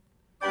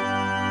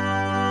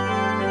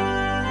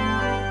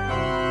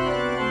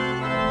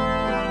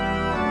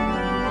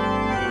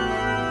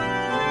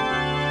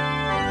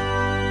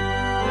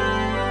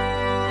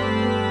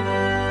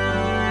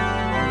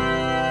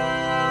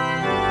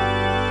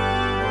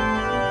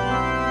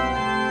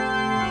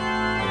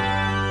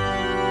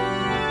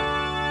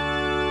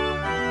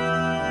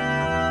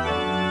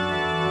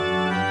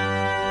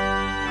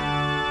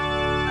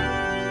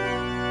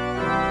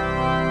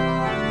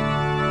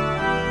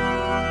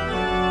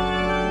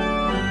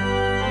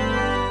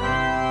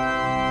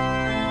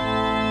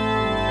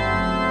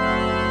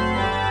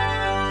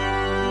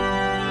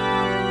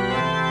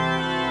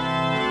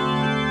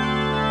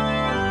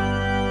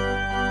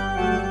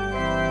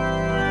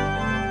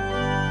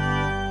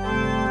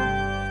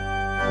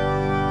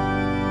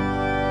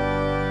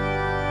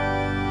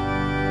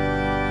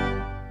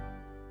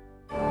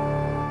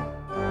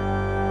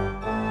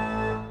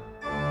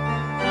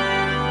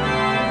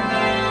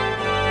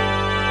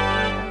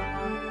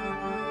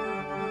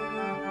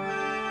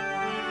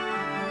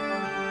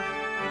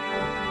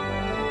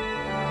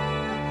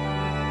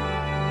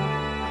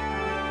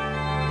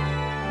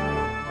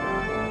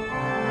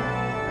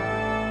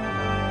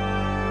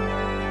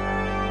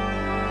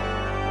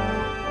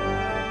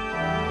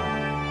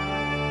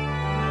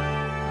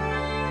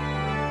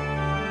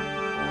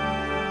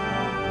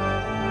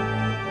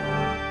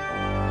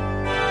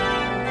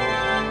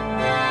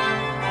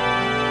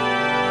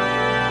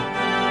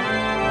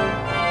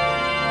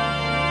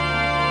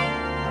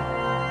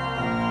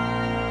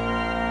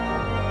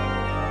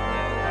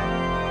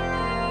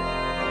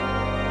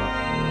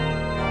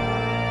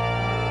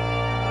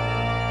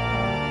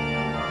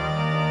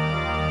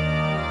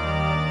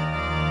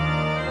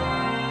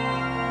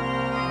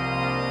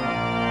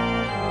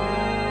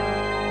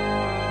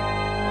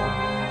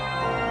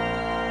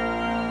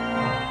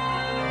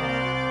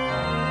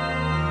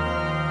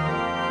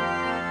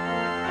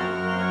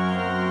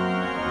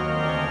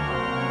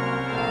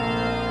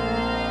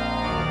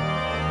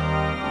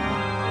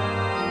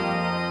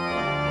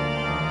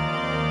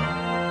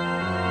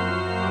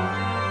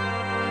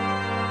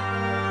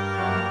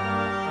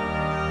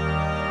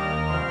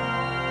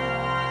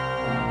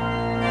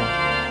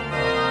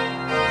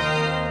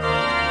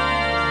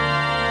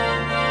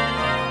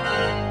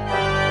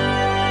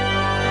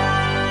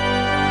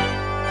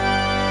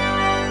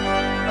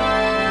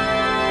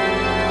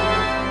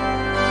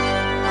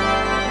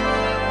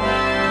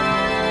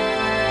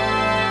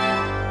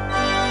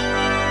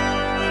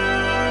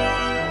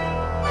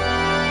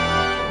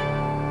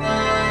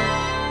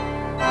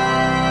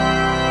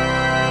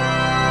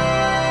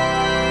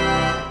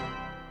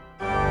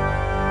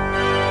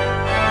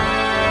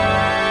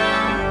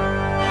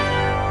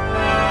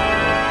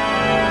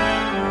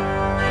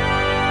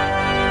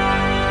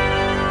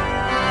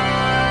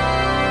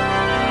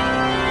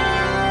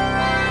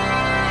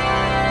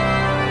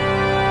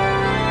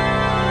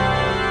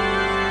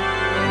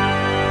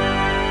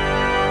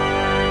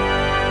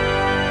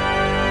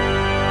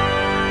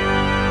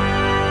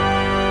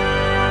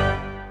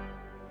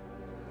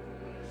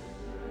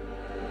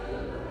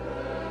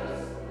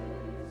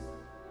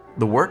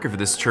 The work of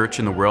this church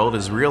in the world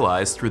is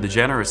realized through the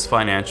generous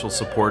financial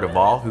support of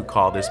all who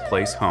call this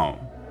place home.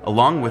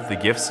 Along with the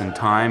gifts in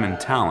time and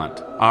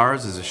talent,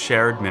 ours is a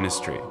shared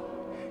ministry.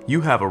 You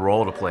have a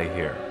role to play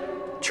here.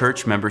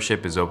 Church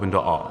membership is open to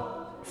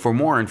all. For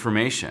more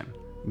information,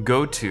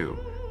 go to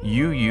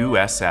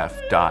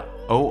uusf.org.